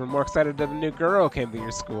thought you were more excited that a new girl came to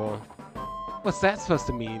your school. What's that supposed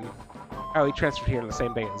to mean? Oh, he transferred here on the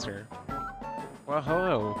same day as her. Well,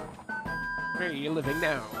 hello. Where are you living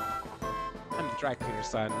now? I'm the dry cleaner's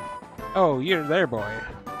son. Oh, you're their boy.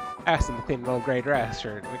 I asked him to clean an old gray dress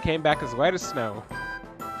shirt, and it came back as white as snow.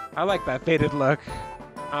 I like that faded look.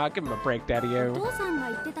 Give him a break, Daddy-o. お父さんが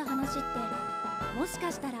言ってた話って、もし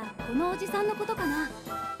かしたらこのおじさんのことかな。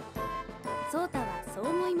ソータはそう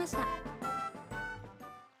思いました。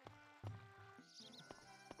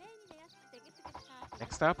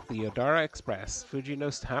Next up, the Yodara Express,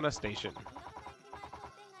 Fujinohana Station.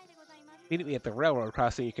 Meet me at the railroad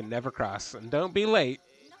crossing you can never cross, and don't be late.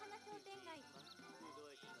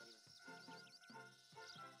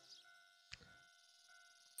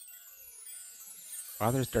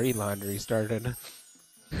 Father's dirty laundry started.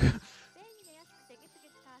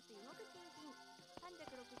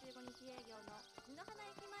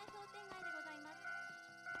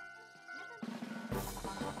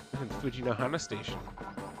 Fujinohana Station.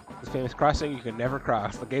 This famous crossing you can never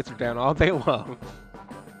cross. The gates are down all day long.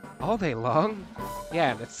 All day long?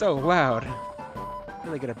 Yeah, and it's so loud. You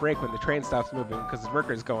only get a break when the train stops moving because the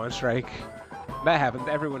workers go on strike. When that happens,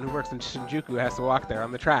 everyone who works in Shinjuku has to walk there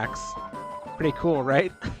on the tracks. Pretty cool,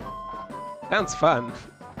 right? Sounds fun.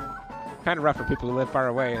 Kind of rough for people who live far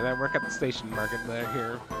away and then work at the station market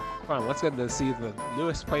here. Come on, let's go to see the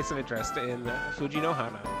newest place of interest in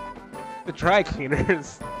Fujinohana. The dry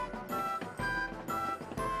cleaners.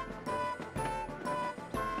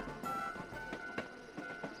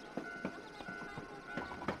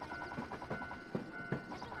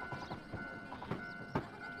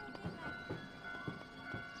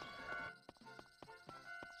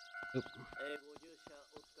 Oop.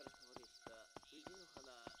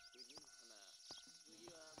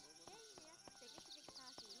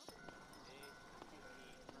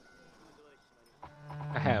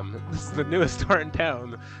 Ahem, this is the newest store in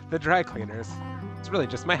town, the dry cleaners. It's really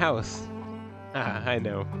just my house. Ah, I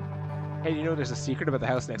know. Hey, you know there's a secret about the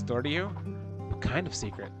house next door to you? What kind of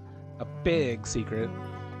secret? A big secret.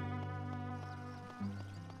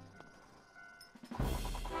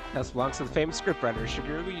 House belongs to the famous scriptwriter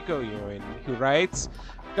Shigeru Goyoin, who writes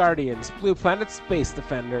Guardians, Blue Planet Space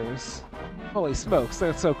Defenders. Holy smokes,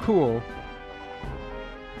 that's so cool.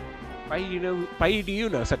 Why do you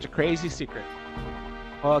know such a crazy secret?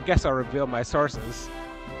 Well, I guess I'll reveal my sources.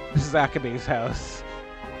 This is Akabe's house.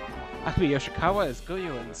 Akabe Yoshikawa is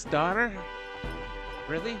Goyoin's daughter?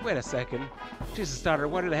 Really? Wait a second. She's his daughter.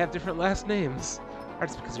 Why do they have different last names? Or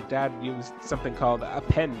it's because her dad used something called a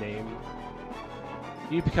pen name.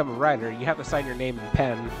 You become a writer, you have to sign your name in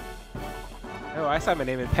pen. Oh, I sign my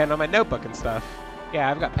name in pen on my notebook and stuff.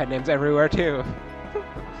 Yeah, I've got pen names everywhere too.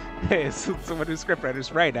 Hey, it's someone who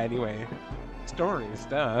scriptwriters write anyway. Stories,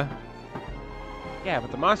 duh. Yeah,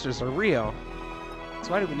 but the monsters are real.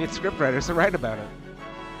 So why do we need scriptwriters to write about it?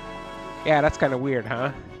 Yeah, that's kind of weird,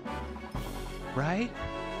 huh? Right?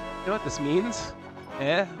 You know what this means?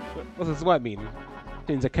 Eh? What does what mean? It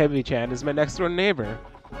means Akabe-chan is my next door neighbor.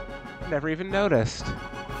 Never even noticed.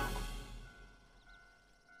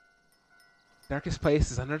 Darkest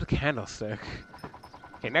place is under the candlestick.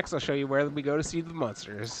 Okay, next I'll show you where we go to see the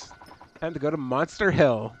monsters. Time to go to Monster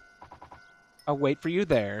Hill. I'll wait for you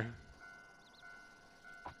there.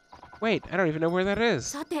 Wait, I don't even know where that is.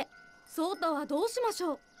 さて、ソータはどうしまし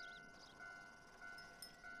ょう。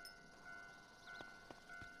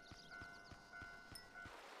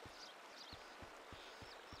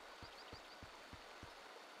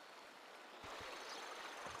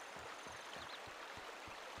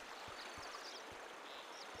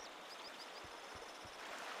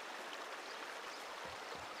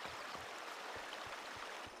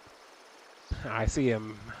I see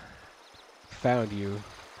him. Found you,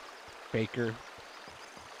 Baker.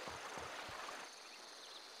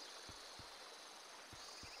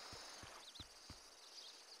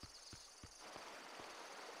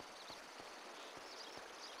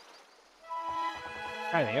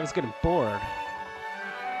 I was getting bored.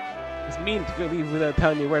 It's mean to leave without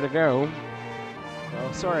telling me where to go.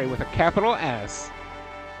 Well, sorry, with a capital S.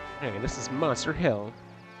 Anyway, this is Monster Hill.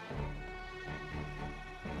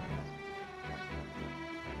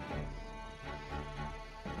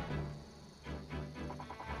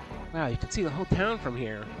 Wow, you can see the whole town from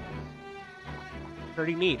here.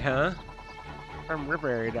 Pretty neat, huh? From river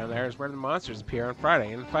area down there is where the monsters appear on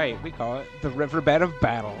Friday and fight. We call it the Riverbed of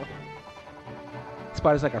Battle. This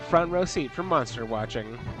spot is like a front row seat for monster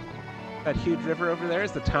watching. That huge river over there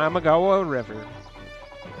is the Tamagawa River.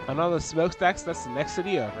 On all those smokestacks, that's the next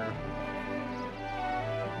city over.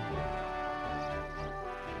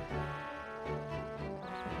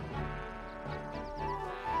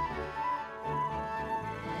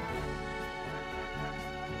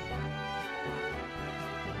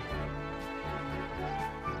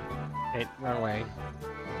 Hey, wrong way.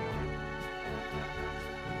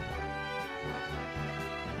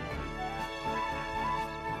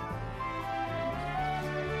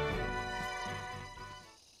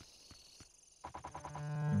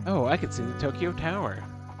 Oh, I can see the Tokyo Tower.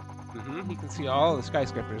 You can see all the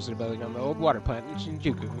skyscrapers they're building on the old water plant in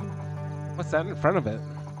Shinjuku. What's that in front of it?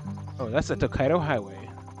 Oh, that's the Tokaido Highway.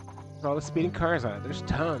 With all the speeding cars on it, there's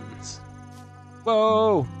tons.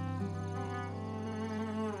 Whoa!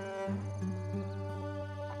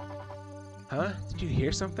 Huh? Did you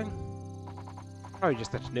hear something? Probably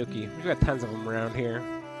just a tanuki. We've got tons of them around here.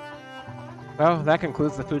 Well, that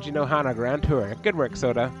concludes the Fujinohana Grand Tour. Good work,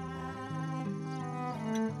 Soda.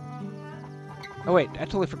 Oh wait, I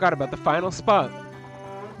totally forgot about the final spot.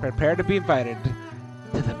 Prepare to be invited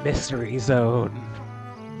to the Mystery Zone.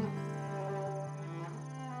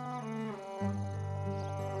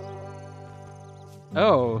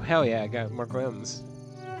 Oh, hell yeah, I got more glims.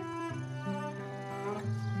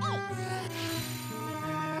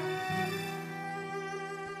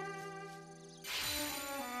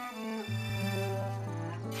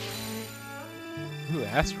 Ooh,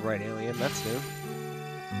 asteroid alien, that's new.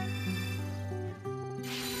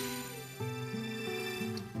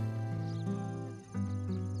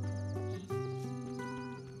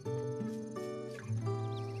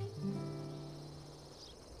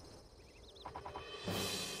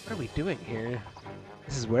 What are we doing here?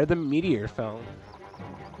 This is where the meteor fell.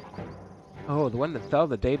 Oh, the one that fell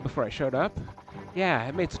the day before I showed up? Yeah,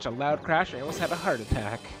 it made such a loud crash I almost had a heart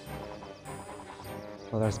attack.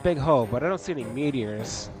 Well, there's a big hole, but I don't see any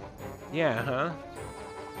meteors. Yeah, huh?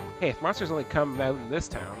 Hey, if monsters only come out in this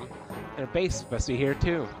town, their base must be here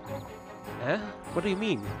too. Huh? What do you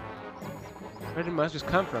mean? Where do monsters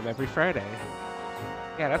come from every Friday?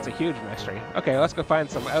 Yeah, that's a huge mystery. Okay, let's go find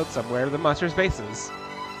some out somewhere the monsters' bases.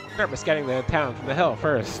 Start by scanning the town from the hill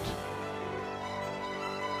first.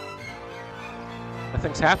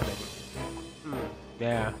 Nothing's happening.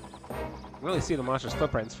 Yeah. You can really see the monsters'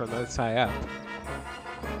 footprints from this high up.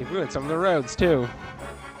 They've ruined some of the roads, too.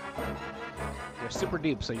 They're super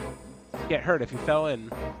deep, so you get hurt if you fell in.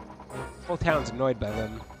 The whole town's annoyed by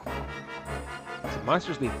them. So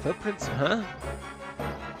monsters leave footprints, huh?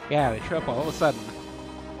 Yeah, they show up all of a sudden.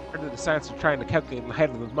 Heard that the science are trying to calculate the height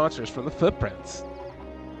of the monsters from the footprints.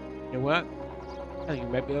 You know what? I think you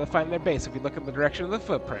might be able to find their base if you look in the direction of the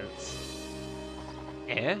footprints.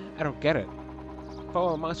 Eh? I don't get it.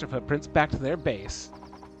 Follow the monster footprints back to their base.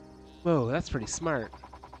 Whoa, that's pretty smart.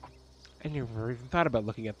 I never even thought about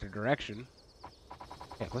looking at their direction.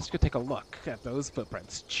 Yeah, let's go take a look at those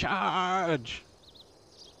footprints. Charge!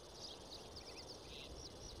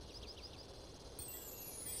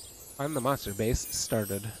 Find the monster base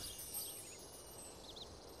started.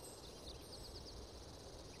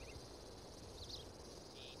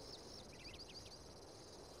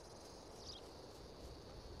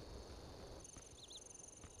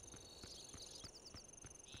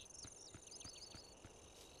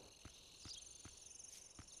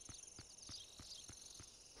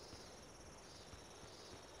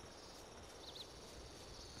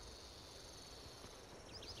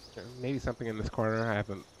 Maybe something in this corner. I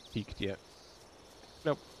haven't peeked yet.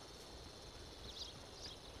 Nope.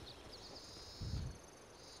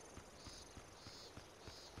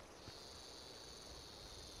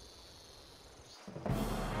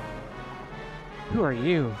 Who are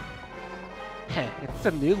you? Heh, it's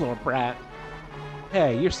a new little brat.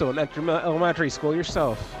 Hey, you're still in elementary school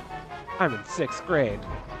yourself. I'm in 6th grade.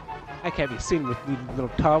 I can't be seen with these little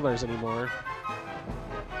toddlers anymore.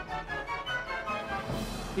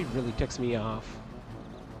 He really ticks me off.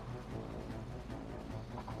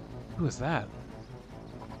 Who is that?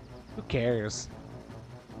 Who cares?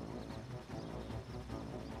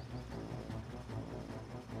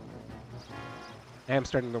 I am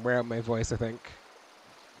starting to wear out my voice, I think.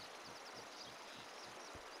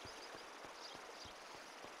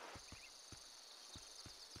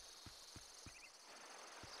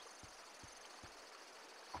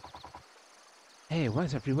 Hey, why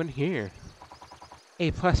is everyone here? A+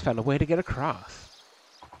 found a way to get across.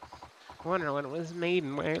 I wonder when it was made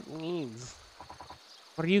and where it leads.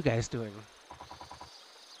 What are you guys doing?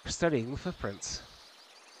 We're studying the footprints.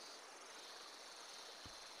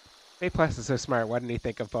 A+ is so smart, why didn't he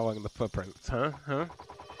think of following the footprints, huh?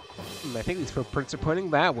 I think these footprints are pointing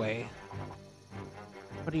that way.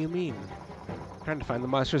 What do you mean? I'm trying to find the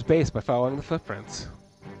monster's base by following the footprints.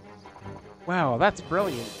 Wow, that's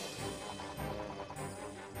brilliant.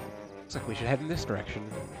 Looks like we should head in this direction.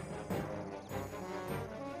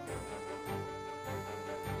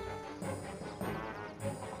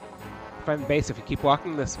 Find the base if you keep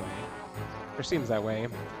walking this way. Or seems that way.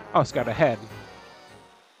 Oh, scout ahead.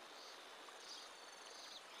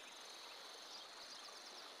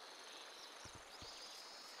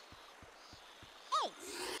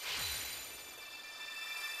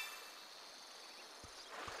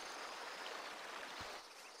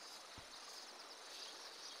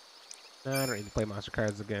 No, I don't need to play monster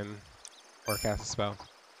cards again. Or cast a spell.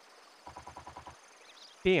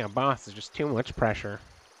 Being a boss is just too much pressure.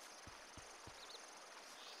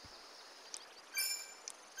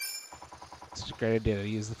 It's a great idea to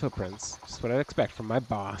use the footprints. Just what I'd expect from my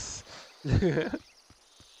boss.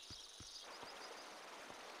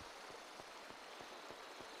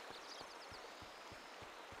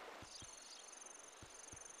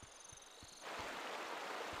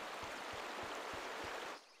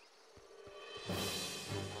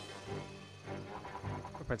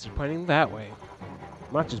 Footprints are pointing that way.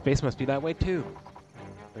 Monster's base must be that way too.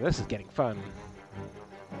 Well, this is getting fun.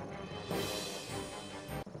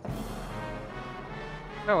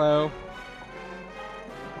 Hello.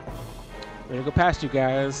 I'm gonna go past you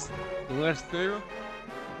guys. Can you let us through?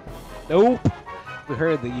 Nope. We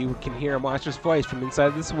heard that you can hear a monster's voice from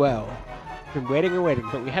inside this well. We've been waiting and waiting,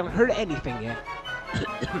 but we haven't heard anything yet.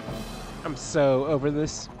 I'm so over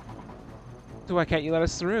this. So why can't you let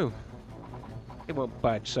us through? It won't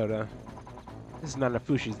budge, Soda. This is not a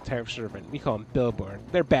Fushi's type servant. We call them Billboard.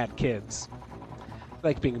 They're bad kids. They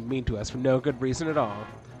like being mean to us for no good reason at all.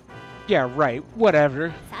 Yeah, right.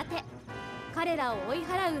 Whatever. さて、彼らを追い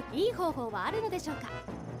払ういい方法はあるのでしょうか。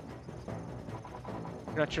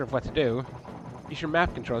 You're not sure of what to do. Use your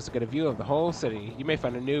map controls to get a view of the whole city. You may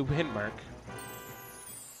find a new hint mark.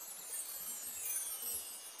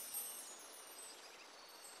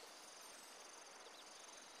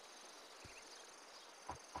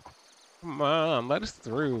 Come on, let us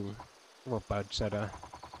through. Little Budgetta.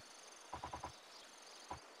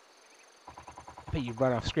 I bet you'd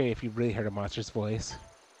run off screen if you really heard a monster's voice.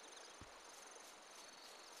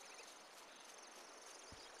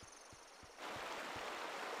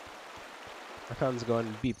 My phone's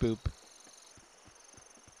going beep boop.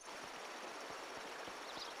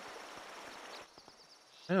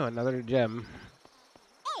 Oh, another gem.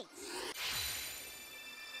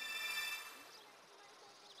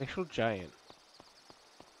 Glacial giant.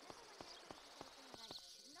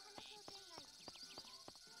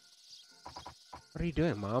 What are you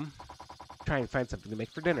doing, Mom? Trying to find something to make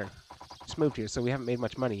for dinner. Just moved here, so we haven't made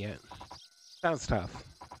much money yet. Sounds tough.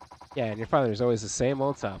 Yeah, and your father's always the same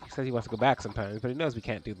old stuff. He says he wants to go back sometimes, but he knows we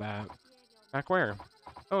can't do that. Back where?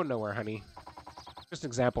 Oh, nowhere, honey. Just an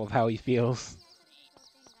example of how he feels.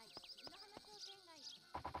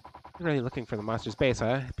 You're really looking for the monster's base,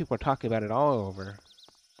 huh? People are talking about it all over.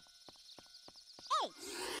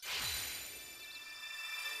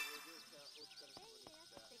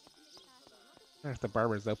 I wonder if the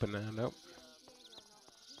barber's open now. Nope.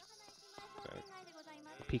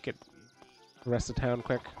 Peek at the rest of town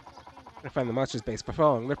quick. I find the monster's base by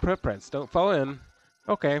following their footprints. Don't fall in.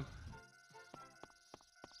 Okay.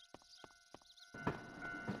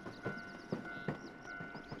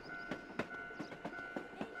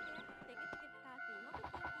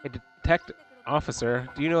 Hey, detective officer,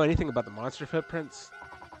 do you know anything about the monster footprints?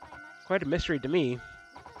 Quite a mystery to me.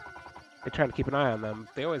 I try to keep an eye on them.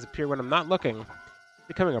 They always appear when I'm not looking. It's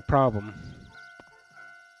becoming a problem.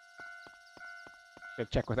 Gotta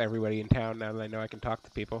check with everybody in town now that I know I can talk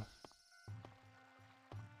to people.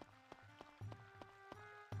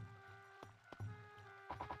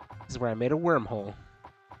 This is where I made a wormhole.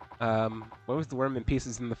 What was the worm in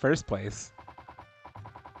pieces in the first place?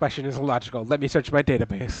 Question is illogical. Let me search my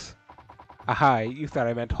database. Aha, you thought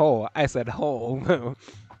I meant hole. I said hole.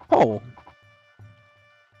 Hole.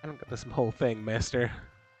 I don't get this whole thing, mister.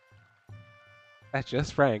 That's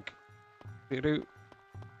just Frank. Do-do.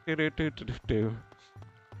 Do-do-do-do-do.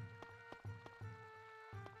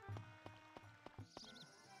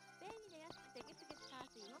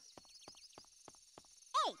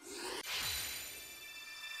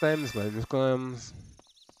 Glims.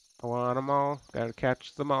 I want them all. Gotta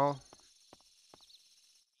catch them all.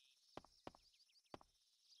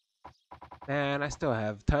 Man, I still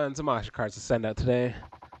have tons of monster cards to send out today.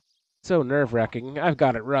 So nerve-wracking. I've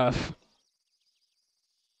got it rough.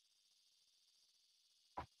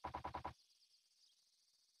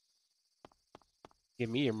 Give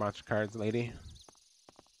me your monster cards, lady.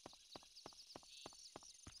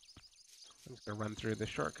 I'm just gonna run through the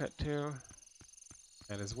shortcut too.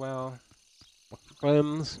 That as well.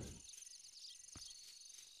 Glims.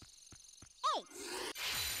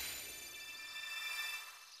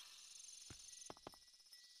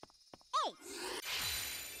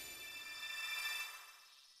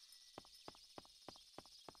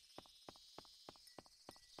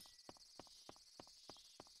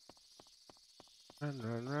 Run,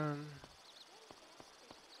 run, run.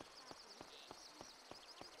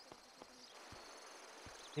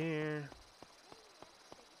 Here.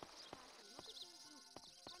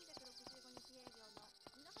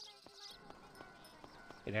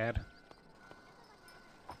 Hey, Dad.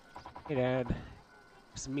 Hey, Dad. There's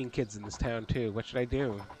some mean kids in this town, too. What should I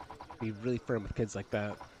do? Be really firm with kids like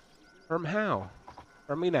that. Firm how?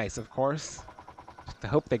 Firmly nice, of course. Just to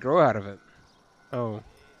hope they grow out of it. Oh.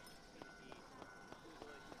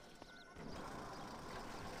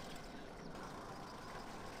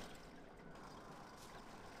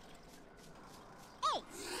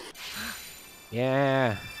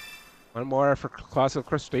 Yeah. One more for Colossal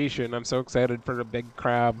Crustacean. I'm so excited for a big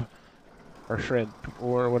crab. Or shrimp.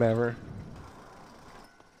 Or whatever.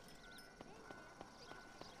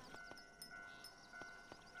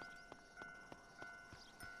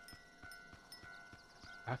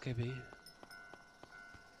 Akebi.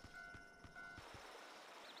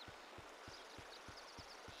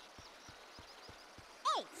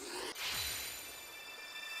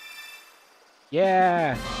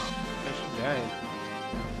 Yeah!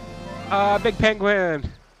 Big penguin!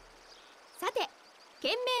 さて、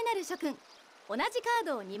賢明なる諸君、同じカー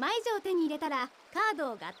ドを2枚以上手に入れたらカー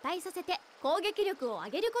ドを合体させて攻撃力を上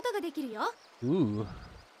げることができるよ。Ooh. 合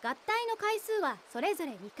体の回数はそれぞ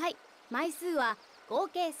れ2回、枚数は合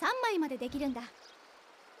計3枚までできるんだ。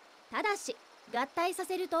ただし合体さ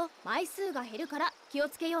せると枚数が減るから気を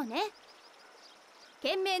つけようね。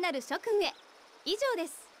賢明なる諸君へ。以上で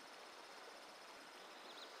す。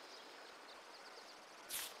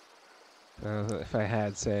If I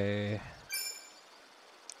had, say...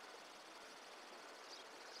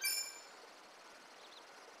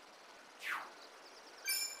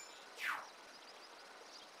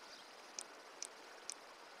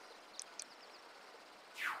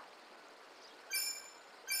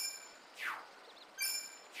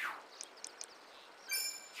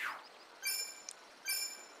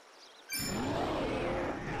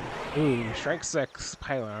 Ooh, Strike 6,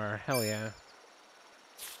 Pilar, hell yeah.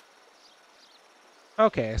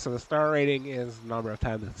 Okay, so the star rating is the number of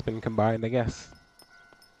times it's been combined, I guess.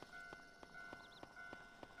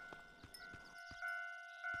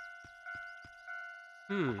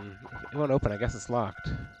 It won't open, I guess it's locked.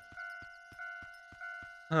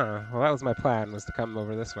 Huh, well that was my plan, was to come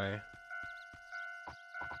over this way.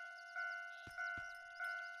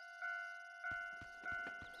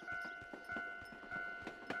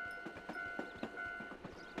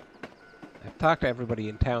 I've talked to everybody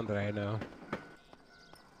in town that I know.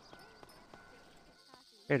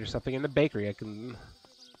 Hey, there's something in the bakery I can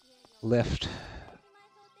lift.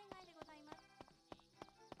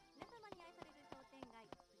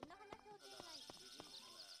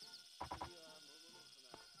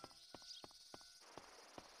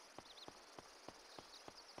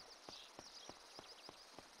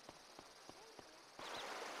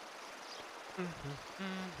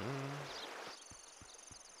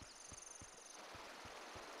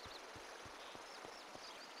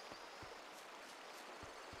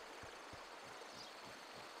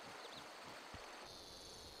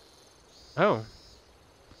 Oh.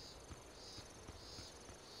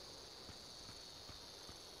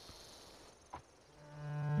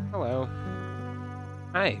 Hello.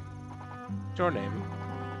 Hi. What's your name?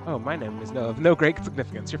 Oh, my name is of no great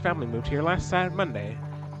significance. Your family moved here last Saturday, Monday.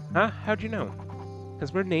 Huh? How'd you know?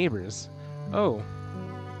 Because we're neighbors. Oh.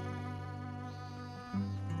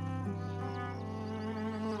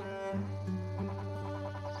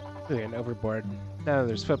 Ooh, and overboard. Now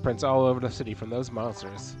there's footprints all over the city from those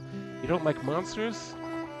monsters. You don't like monsters?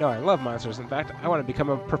 No, I love monsters. In fact, I want to become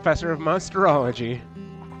a professor of monsterology.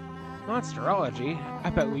 Monsterology? I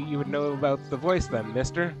bet you would know about the voice then,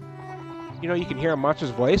 mister. You know you can hear a monster's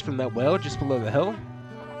voice from that well just below the hill?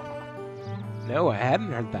 No, I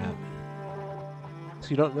hadn't heard that. So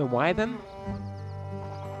you don't know why then?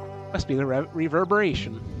 Must be the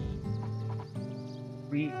reverberation.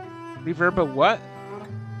 Reverb of what?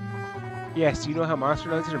 Yes, you know how monster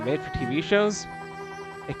noises are made for TV shows?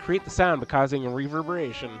 They create the sound by causing a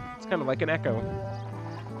reverberation. It's kind of like an echo.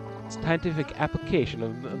 It's a scientific application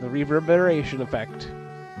of the reverberation effect.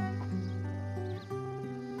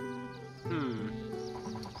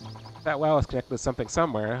 That well is connected to something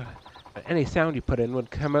somewhere, but any sound you put in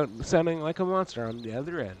would come out sounding like a monster on the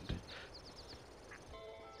other end.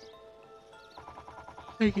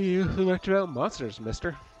 Thank you so much about monsters,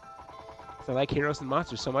 mister. I like heroes and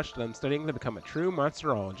monsters so much that I'm studying to become a true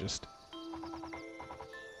monsterologist.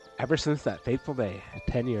 Ever since that fateful day,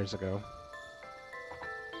 10 years ago.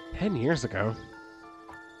 10 years ago?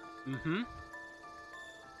 Mm-hmm.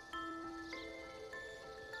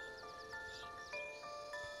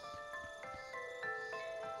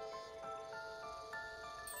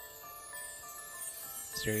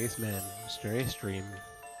 Mysterious man, mysterious dream.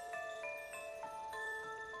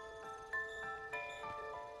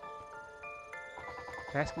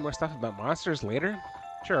 Can I ask you more stuff about monsters later?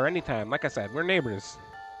 Sure, anytime. Like I said, we're neighbors.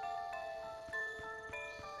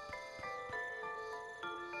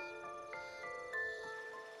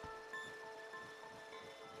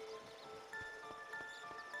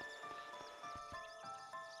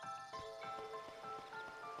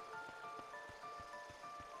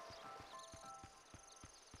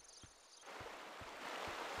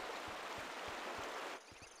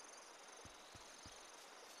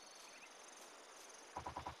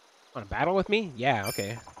 Want to battle with me? Yeah,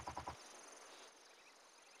 okay.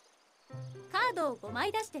 カードを5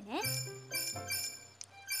枚出してね。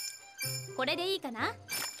これでいいかな？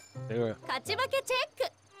 Do it. 勝ち負けチェッ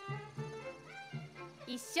ク。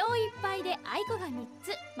1勝1敗で愛子が3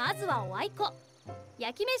つ。まずはお愛子。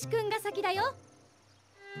焼き飯くんが先だよ。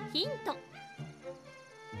ヒント。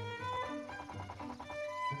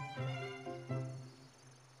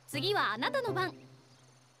次はあなたの番。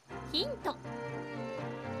ヒント。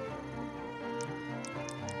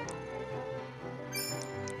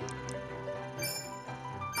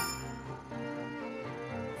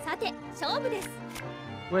さて、勝負です。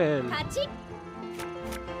Win. 勝ち。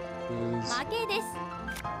 Lose. 負けです。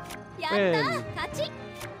やったー、勝ち。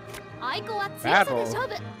愛子は強さで勝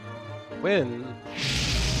負。Win.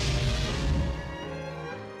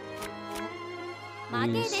 負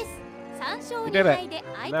けです。3勝 You 2 did 敗 it. で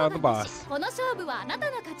相手 Now が the 勝 boss. ち、この勝負はあな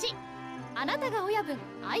たの勝ち。あなたが親分、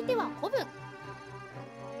相手は子分。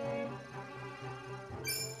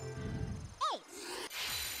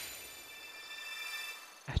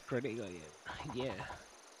Asteroid Alien. Yeah.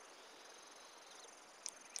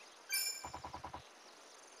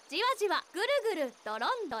 じわじわぐるぐるドロ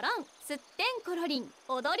ンドロン、すってんころりん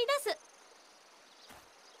踊り出す。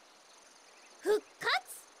復活。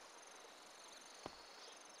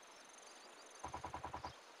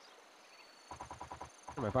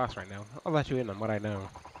 You're my boss right now. I'll let you in on what I know.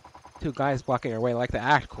 Two guys blocking our way like to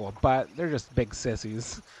act cool, but they're just big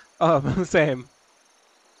sissies. Same.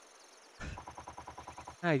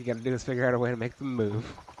 All you gotta do is figure out a way to make them move.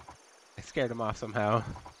 I scared them off somehow.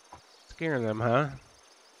 Scaring them, huh?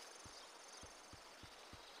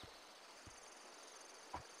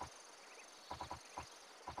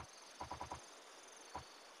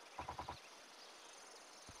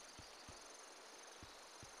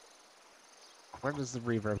 Where is the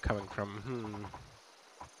reverb coming from?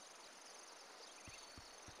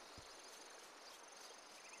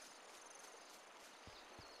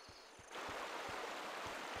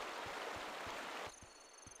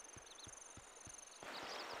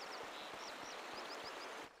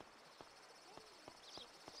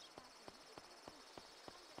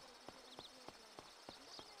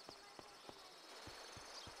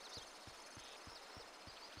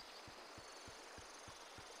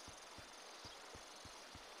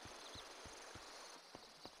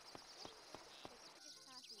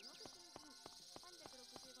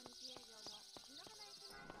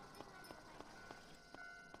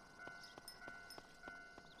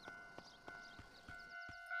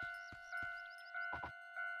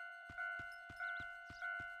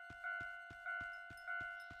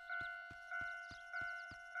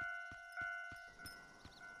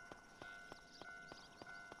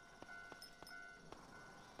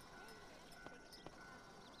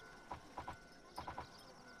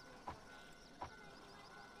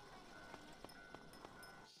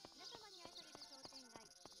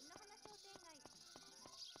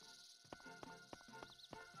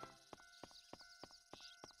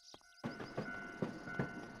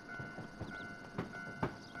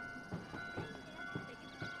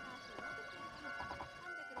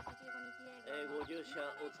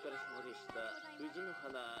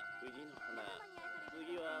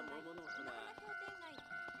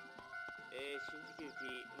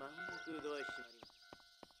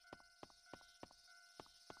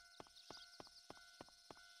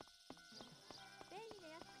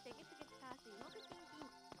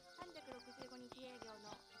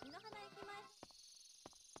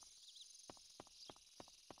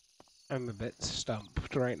 I'm a bit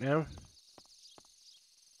stumped right now.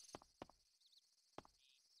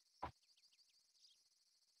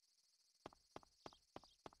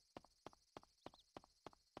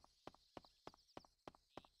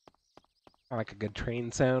 I like a good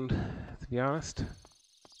train sound, to be honest.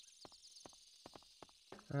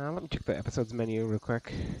 Let me check the episodes menu real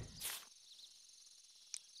quick.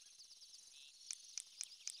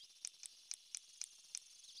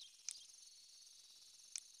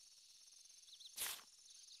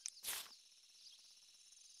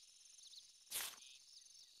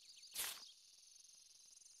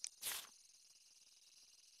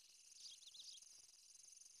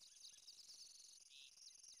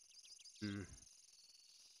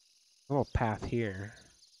 A little path here.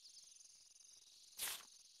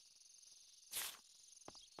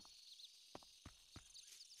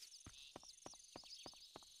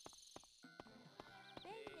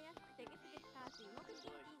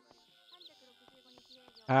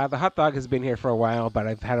 The hot dog has been here for a while, but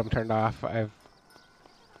I've had him turned off. I've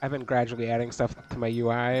been gradually adding stuff to my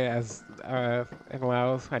UI as it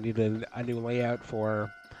allows. I need a new layout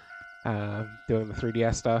for doing the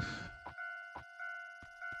 3DS stuff.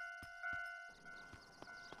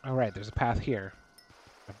 All right, there's a path here.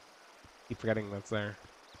 I keep forgetting that's there.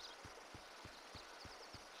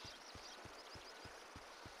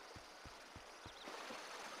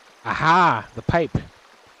 Aha! The pipe.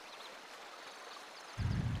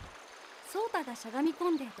 ソータがしゃがみ込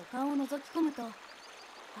んで土管を覗き込むと、あれ？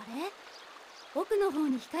奥の方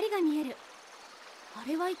に光が見える。あ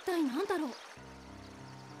れは一体何だろう。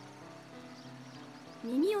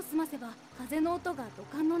耳を澄ませば風の音が土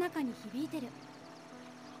管の中に響いてる。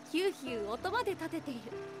ヒューヒュー音まで立ててい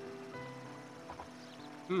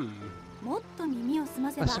る。もっと耳を澄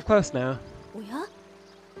ませば。That's so close now. おや？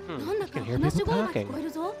なんだか話し声が聞こえ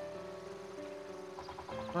るぞ。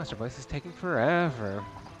 Monster voice is taking forever.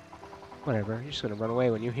 Whatever, you're just gonna run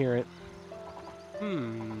away when you hear it.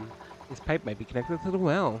 This pipe might be connected to the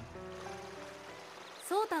well.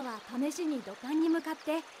 ソータは試しに土管に向かっ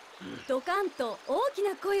てドカンと大き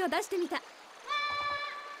な声を出してみた。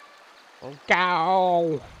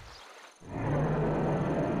Go!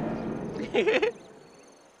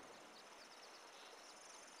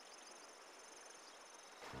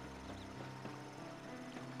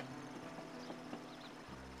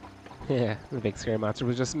 Yeah, the big scary monster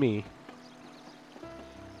was just me.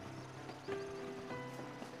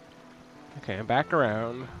 Okay, I'm back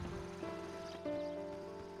around.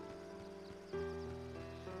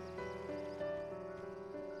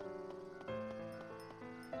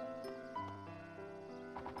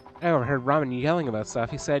 I overheard Ramen yelling about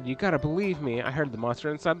stuff. He said, "You gotta believe me, I heard the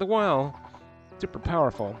monster inside the well. Super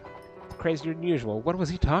powerful. Crazier than usual." What was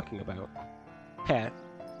he talking about? Heh.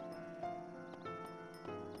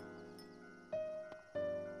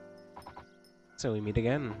 So we meet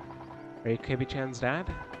again. Are you Kibi-chan's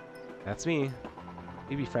dad? That's me.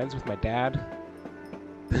 You be friends with my dad?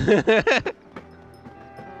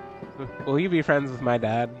 Will you be friends with my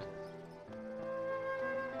dad?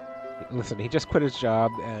 Listen, he just quit his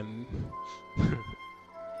job and...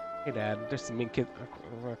 Hey dad, there's some mean kid...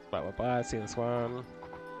 Blah blah blah, see this one.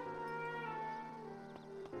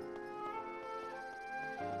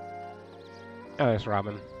 Oh, there's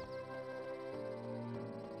Robin.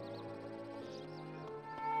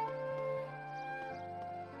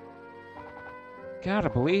 Gotta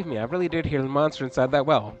believe me, I really did hear the monster inside that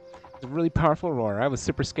well. It's a really powerful roar. I was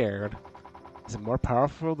super scared. Is it more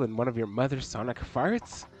powerful than one of your mother's sonic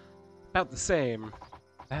farts? About the same.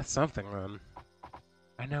 That's something, then.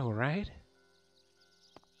 I know, right?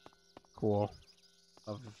 Cool.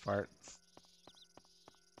 Love farts.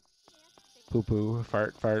 Poo-poo,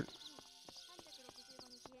 fart, fart.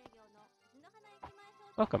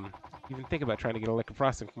 Welcome. You even think about trying to get a lick of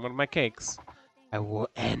frosting from one of my cakes. I will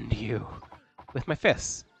end you. With my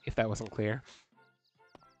fists, if that wasn't clear.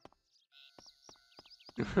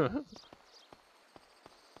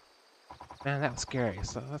 Man, that was scary.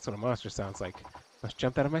 So that's what a monster sounds like. Must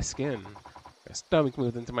jumped out of my skin. My stomach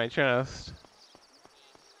moved into my chest.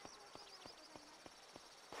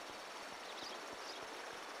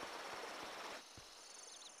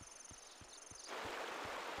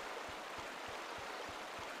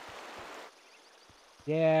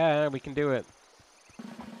 Yeah, we can do it.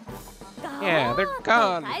 Yeah, they're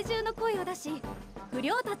gone. 怪獣の声を出し、不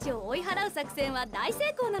良たちを追い払う作戦は大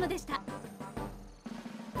成功なのでした。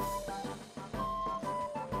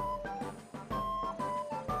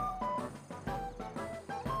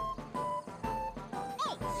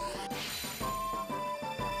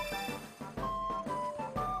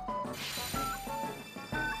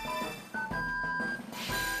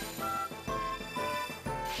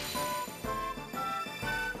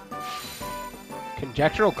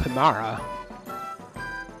Conjectural Chimera.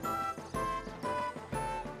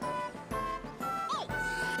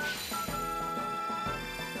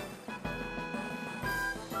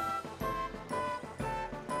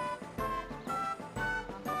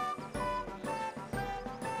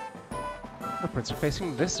 Footprints are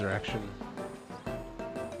facing this direction.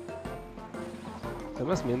 That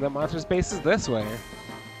must mean that monster's base is this way.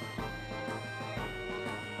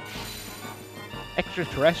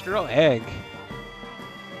 Extraterrestrial egg.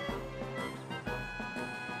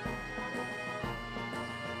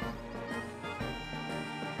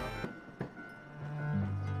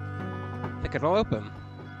 Think it'll open.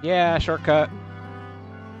 Yeah, shortcut.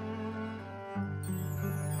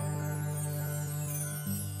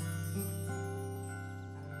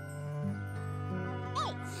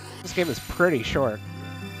 This game is pretty short.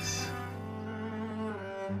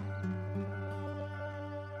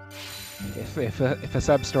 If a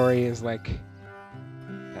sub story is like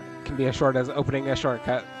can be as short as opening a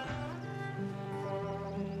shortcut.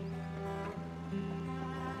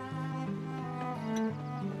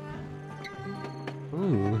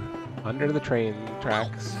 Ooh, under the train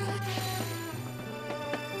tracks.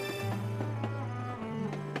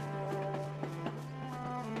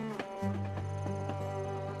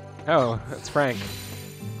 Oh, that's Frank.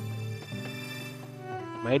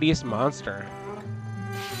 Mightiest monster.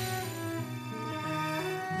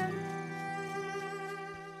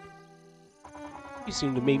 You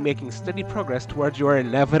seem to be making steady progress towards your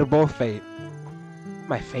inevitable fate.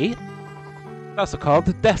 My fate? Also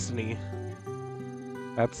called destiny.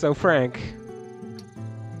 That's so Frank.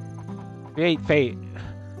 If you ate fate,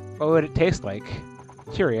 what would it taste like?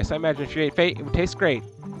 Curious, I imagine if you ate fate, it would taste great.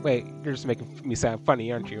 Wait, you're just making me sound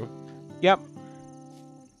funny, aren't you? Yep.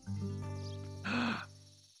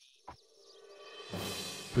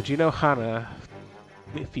 Fujino Hana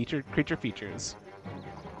creature features.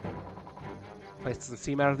 Place doesn't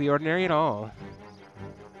seem out of the ordinary at all.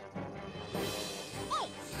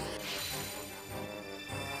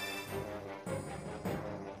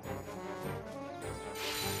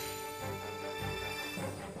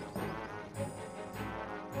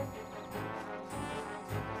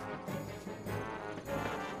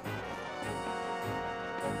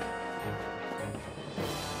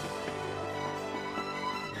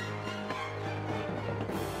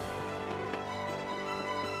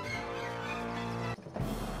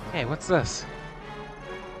 Hey, what's this?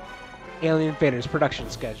 Alien Invaders production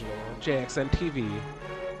schedule, JXN TV.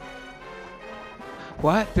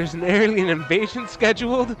 What? There's an alien invasion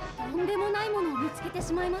scheduled? とんでもないものを見つけて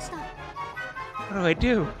しまいました。 What do I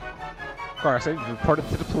do? Of course, I report it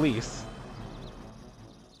to the police.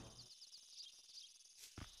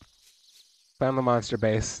 Found the monster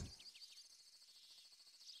base.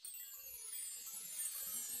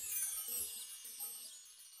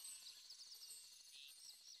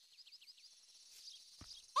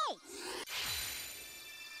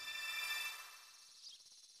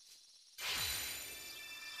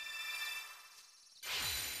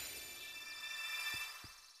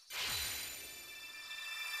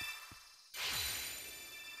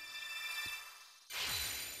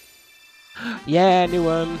 Yeah, new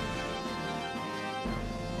one.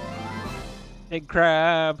 Big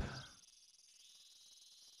crab.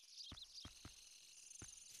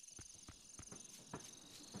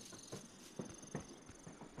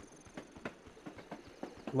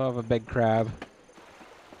 Love a big crab.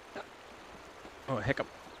 Oh, a hiccup.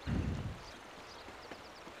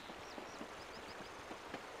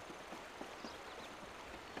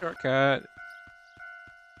 Shortcut.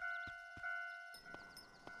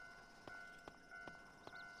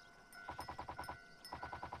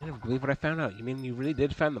 I never believe what I found out. You mean you really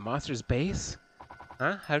did find the monster's base?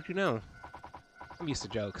 Huh? How did you know? I'm used to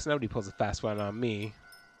jokes. Nobody pulls a fast one on me.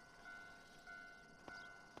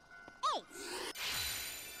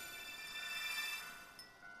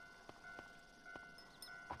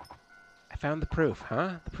 I found the proof,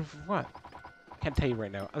 huh? The proof of what? I can't tell you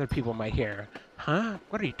right now. Other people might hear. Huh?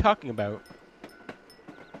 What are you talking about?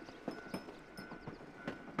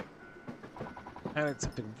 I found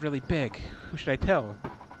something really big. Who should I tell?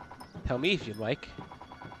 Tell me if you'd like.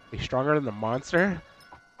 Be stronger than the monster?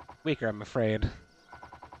 Weaker, I'm afraid.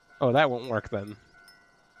 Oh, that won't work then.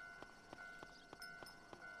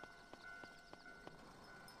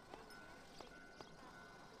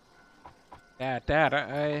 Dad,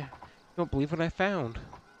 I don't believe what I found.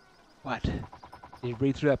 What? Did you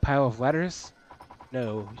read through that pile of letters?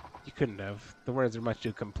 No, you couldn't have. The words are much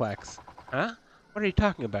too complex. Huh? What are you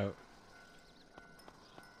talking about?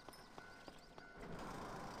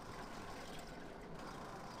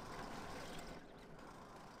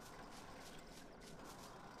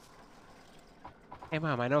 Hey,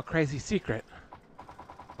 Mom, I know a crazy secret.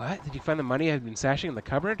 What? Did you find the money I've been stashing in the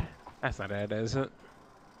cupboard? That's not it, is it?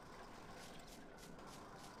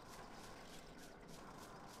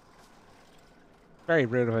 Very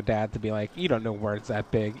rude of a dad to be like, you don't know words that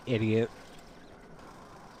big, idiot.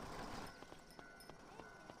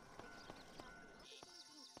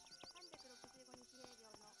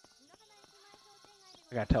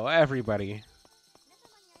 I gotta tell everybody.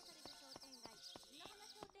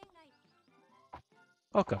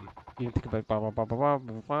 Welcome. You didn't think about blah blah blah blah blah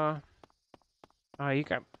blah blah. Ah, you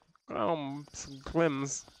got some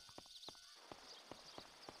glims.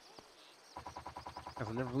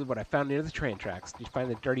 I'll never believe what I found near the train tracks. Did you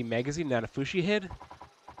find the dirty magazine Nanafushi hid?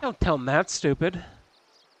 Don't tell him that, stupid.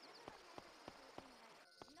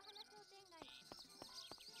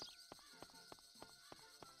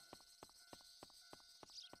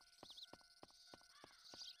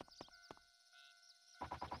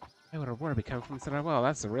 Hey, what would be coming from Sarah? Well,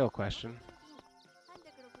 that's the real question.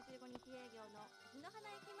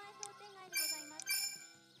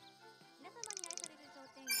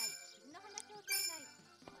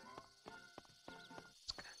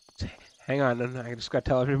 Hang on, I just gotta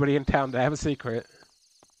tell everybody in town that I have a secret.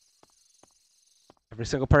 Every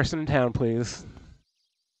single person in town, please.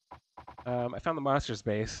 I found the monster's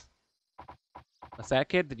base. What's that,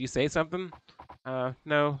 kid? Did you say something?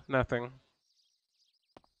 No, nothing.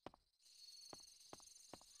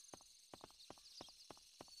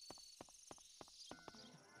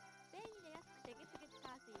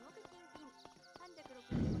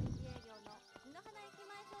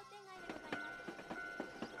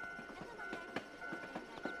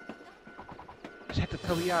 Detective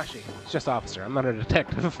Kobayashi. It's just officer. I'm not a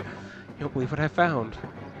detective. You don't believe what I found.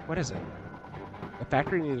 What is it? The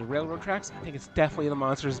factory near the railroad tracks? I think it's definitely the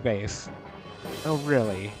monster's base. Oh,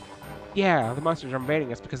 really? Yeah, the monsters are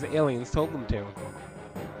invading us because the aliens told them to.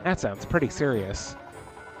 That sounds pretty serious.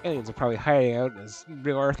 Aliens are probably hiding out as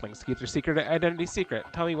real Earthlings to keep their secret identity secret.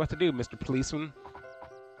 Tell me what to do, Mr. Policeman.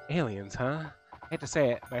 Aliens, huh? I hate to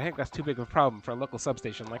say it, but I think that's too big of a problem for a local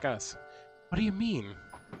substation like us. What do you mean?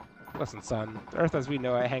 Listen, son, the Earth as we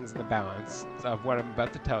know it hangs in the balance of what I'm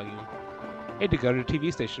about to tell you. I need to go to the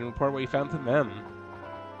TV station and report what you found to them.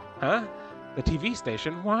 Huh? The TV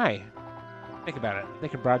station? Why? Think about it. They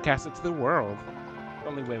can broadcast it to the world. The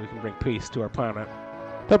only way we can bring peace to our planet.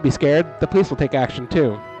 Don't be scared. The police will take action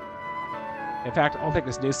too. In fact, I'll take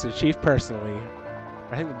this news to the chief personally.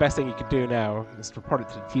 I think the best thing you could do now is to report it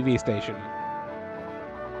to the TV station.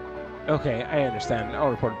 Okay, I understand.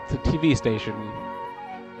 I'll report it to the TV station.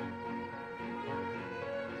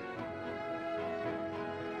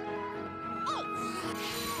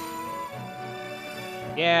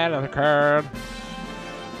 Yeah, another card.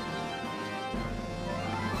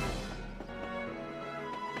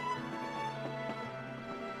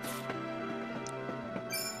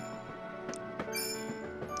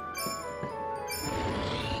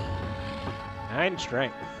 Nine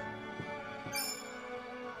strength.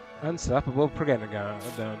 Unstoppable propaganda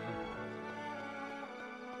done.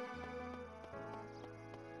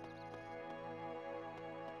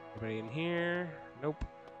 Anybody in here? Nope.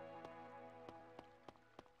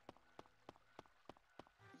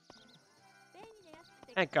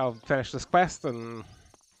 I think I'll finish this quest and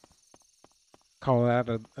call that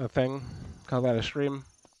a thing. Call that a stream.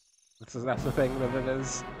 That's the thing that it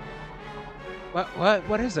is.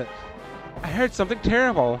 What is it? I heard something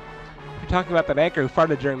terrible. You're talking about that anchor who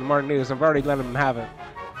farted during the morning news. I've already let him have it.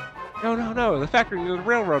 No. The factory near the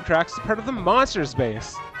railroad tracks is part of the monster's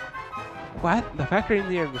base. What? The factory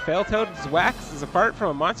near the Failtoad's wax is a fart from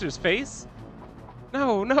a monster's face?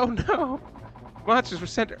 No. Monsters were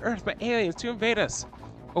sent to Earth by aliens to invade us.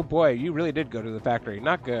 Oh boy, you really did go to the factory.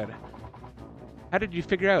 Not good. How did you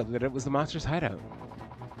figure out that it was the monster's hideout?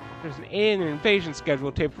 There's an alien invasion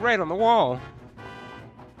schedule taped right on the wall.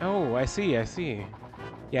 Oh, I see.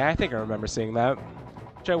 Yeah, I think I remember seeing that.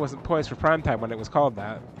 The show wasn't poised for primetime when it was called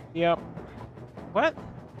that. Yep. What?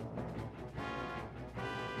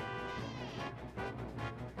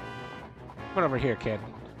 Come on over here, kid.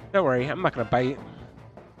 Don't worry, I'm not gonna bite.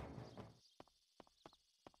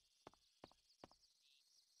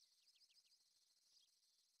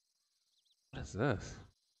 What is this?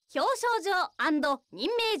 表彰状任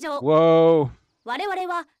命状 Whoa! 我々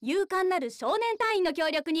は勇敢なる少年隊員の協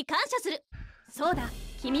力に感謝する。そうだ、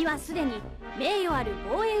君はすでに名誉ある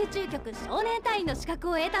防衛宇宙局少年隊員の資格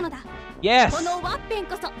を得たのだ。Yes! このワッペン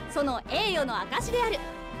こそその栄誉の証である。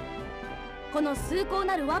この崇高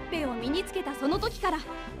なるワッペンを身につけたその時から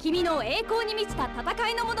君の栄光に満ちた戦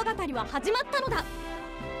いの物語は始まったのだ。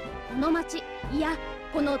この町、いや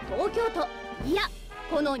この東京都、いや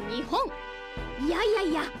この日本、いや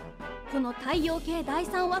この太陽系第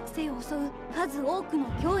三惑星を襲う数多くの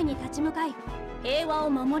脅威に立ち向かい平和を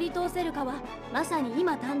守り通せるかはまさに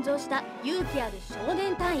今誕生した勇気ある少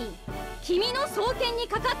年隊員君の双肩に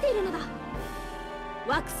かかっているのだ。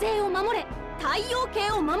惑星を守れ、太陽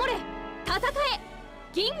系を守れ、戦え、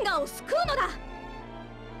銀河を救うのだ。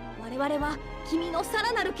我々は君のさ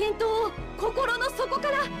らなる健闘を心の底か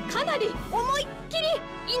らかなり思いっきり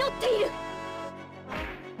祈っている。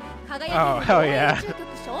輝ける防衛宇宙局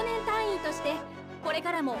少年隊員としてこれ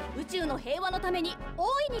からも宇宙の平和のために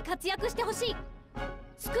大いに活躍してほしい。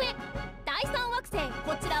机第三惑星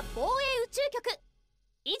こちら防衛宇宙局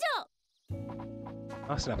以上。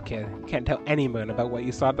 Listen up, kid. Can't tell any moon about what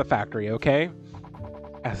you saw at the factory, okay?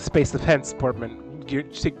 As a space defense department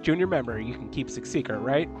junior member, you can keep it secret,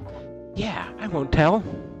 right? Yeah, I won't tell.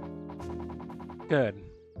 Good.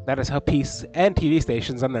 That is how peace and TV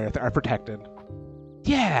stations on Earth are protected.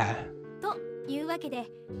 Yeah! というわけで、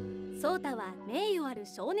ソータは名誉ある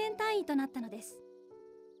少年隊員となったのです。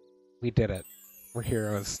We did it. We're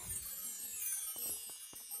heroes.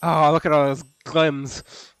 Oh, look at all those glims.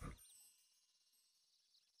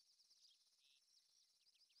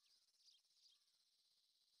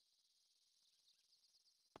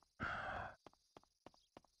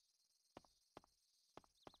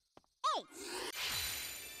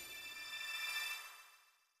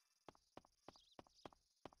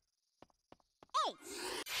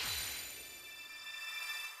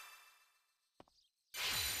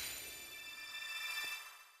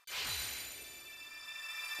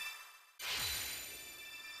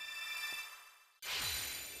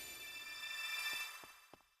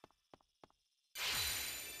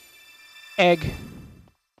 Egg.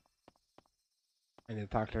 I need to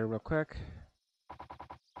talk to her real quick.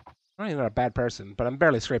 I'm not even a bad person, but I'm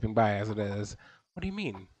barely scraping by as it is. What do you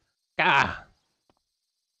mean? Ah!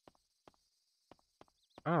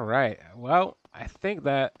 Alright, well, I think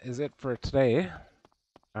that is it for today.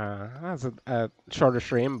 That's a shorter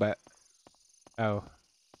stream, but... Oh.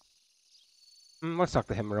 Let's talk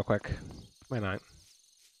to him real quick. Why not?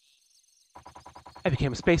 I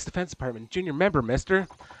became a Space Defense Department junior member, mister.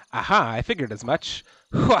 Aha, I figured as much.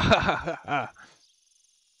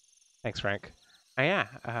 Thanks, Frank. Yeah,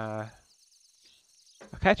 I'll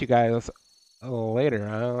catch you guys later.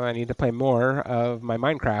 I need to play more of my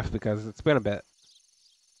Minecraft because it's been a bit.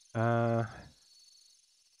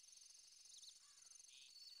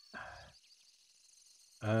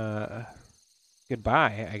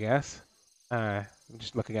 Goodbye, I guess. I'm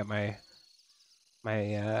just looking at my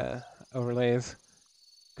overlays.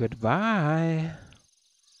 Goodbye.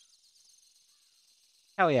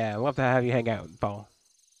 Hell yeah, I'd love to have you hang out, Paul.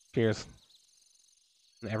 Cheers,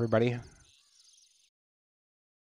 everybody.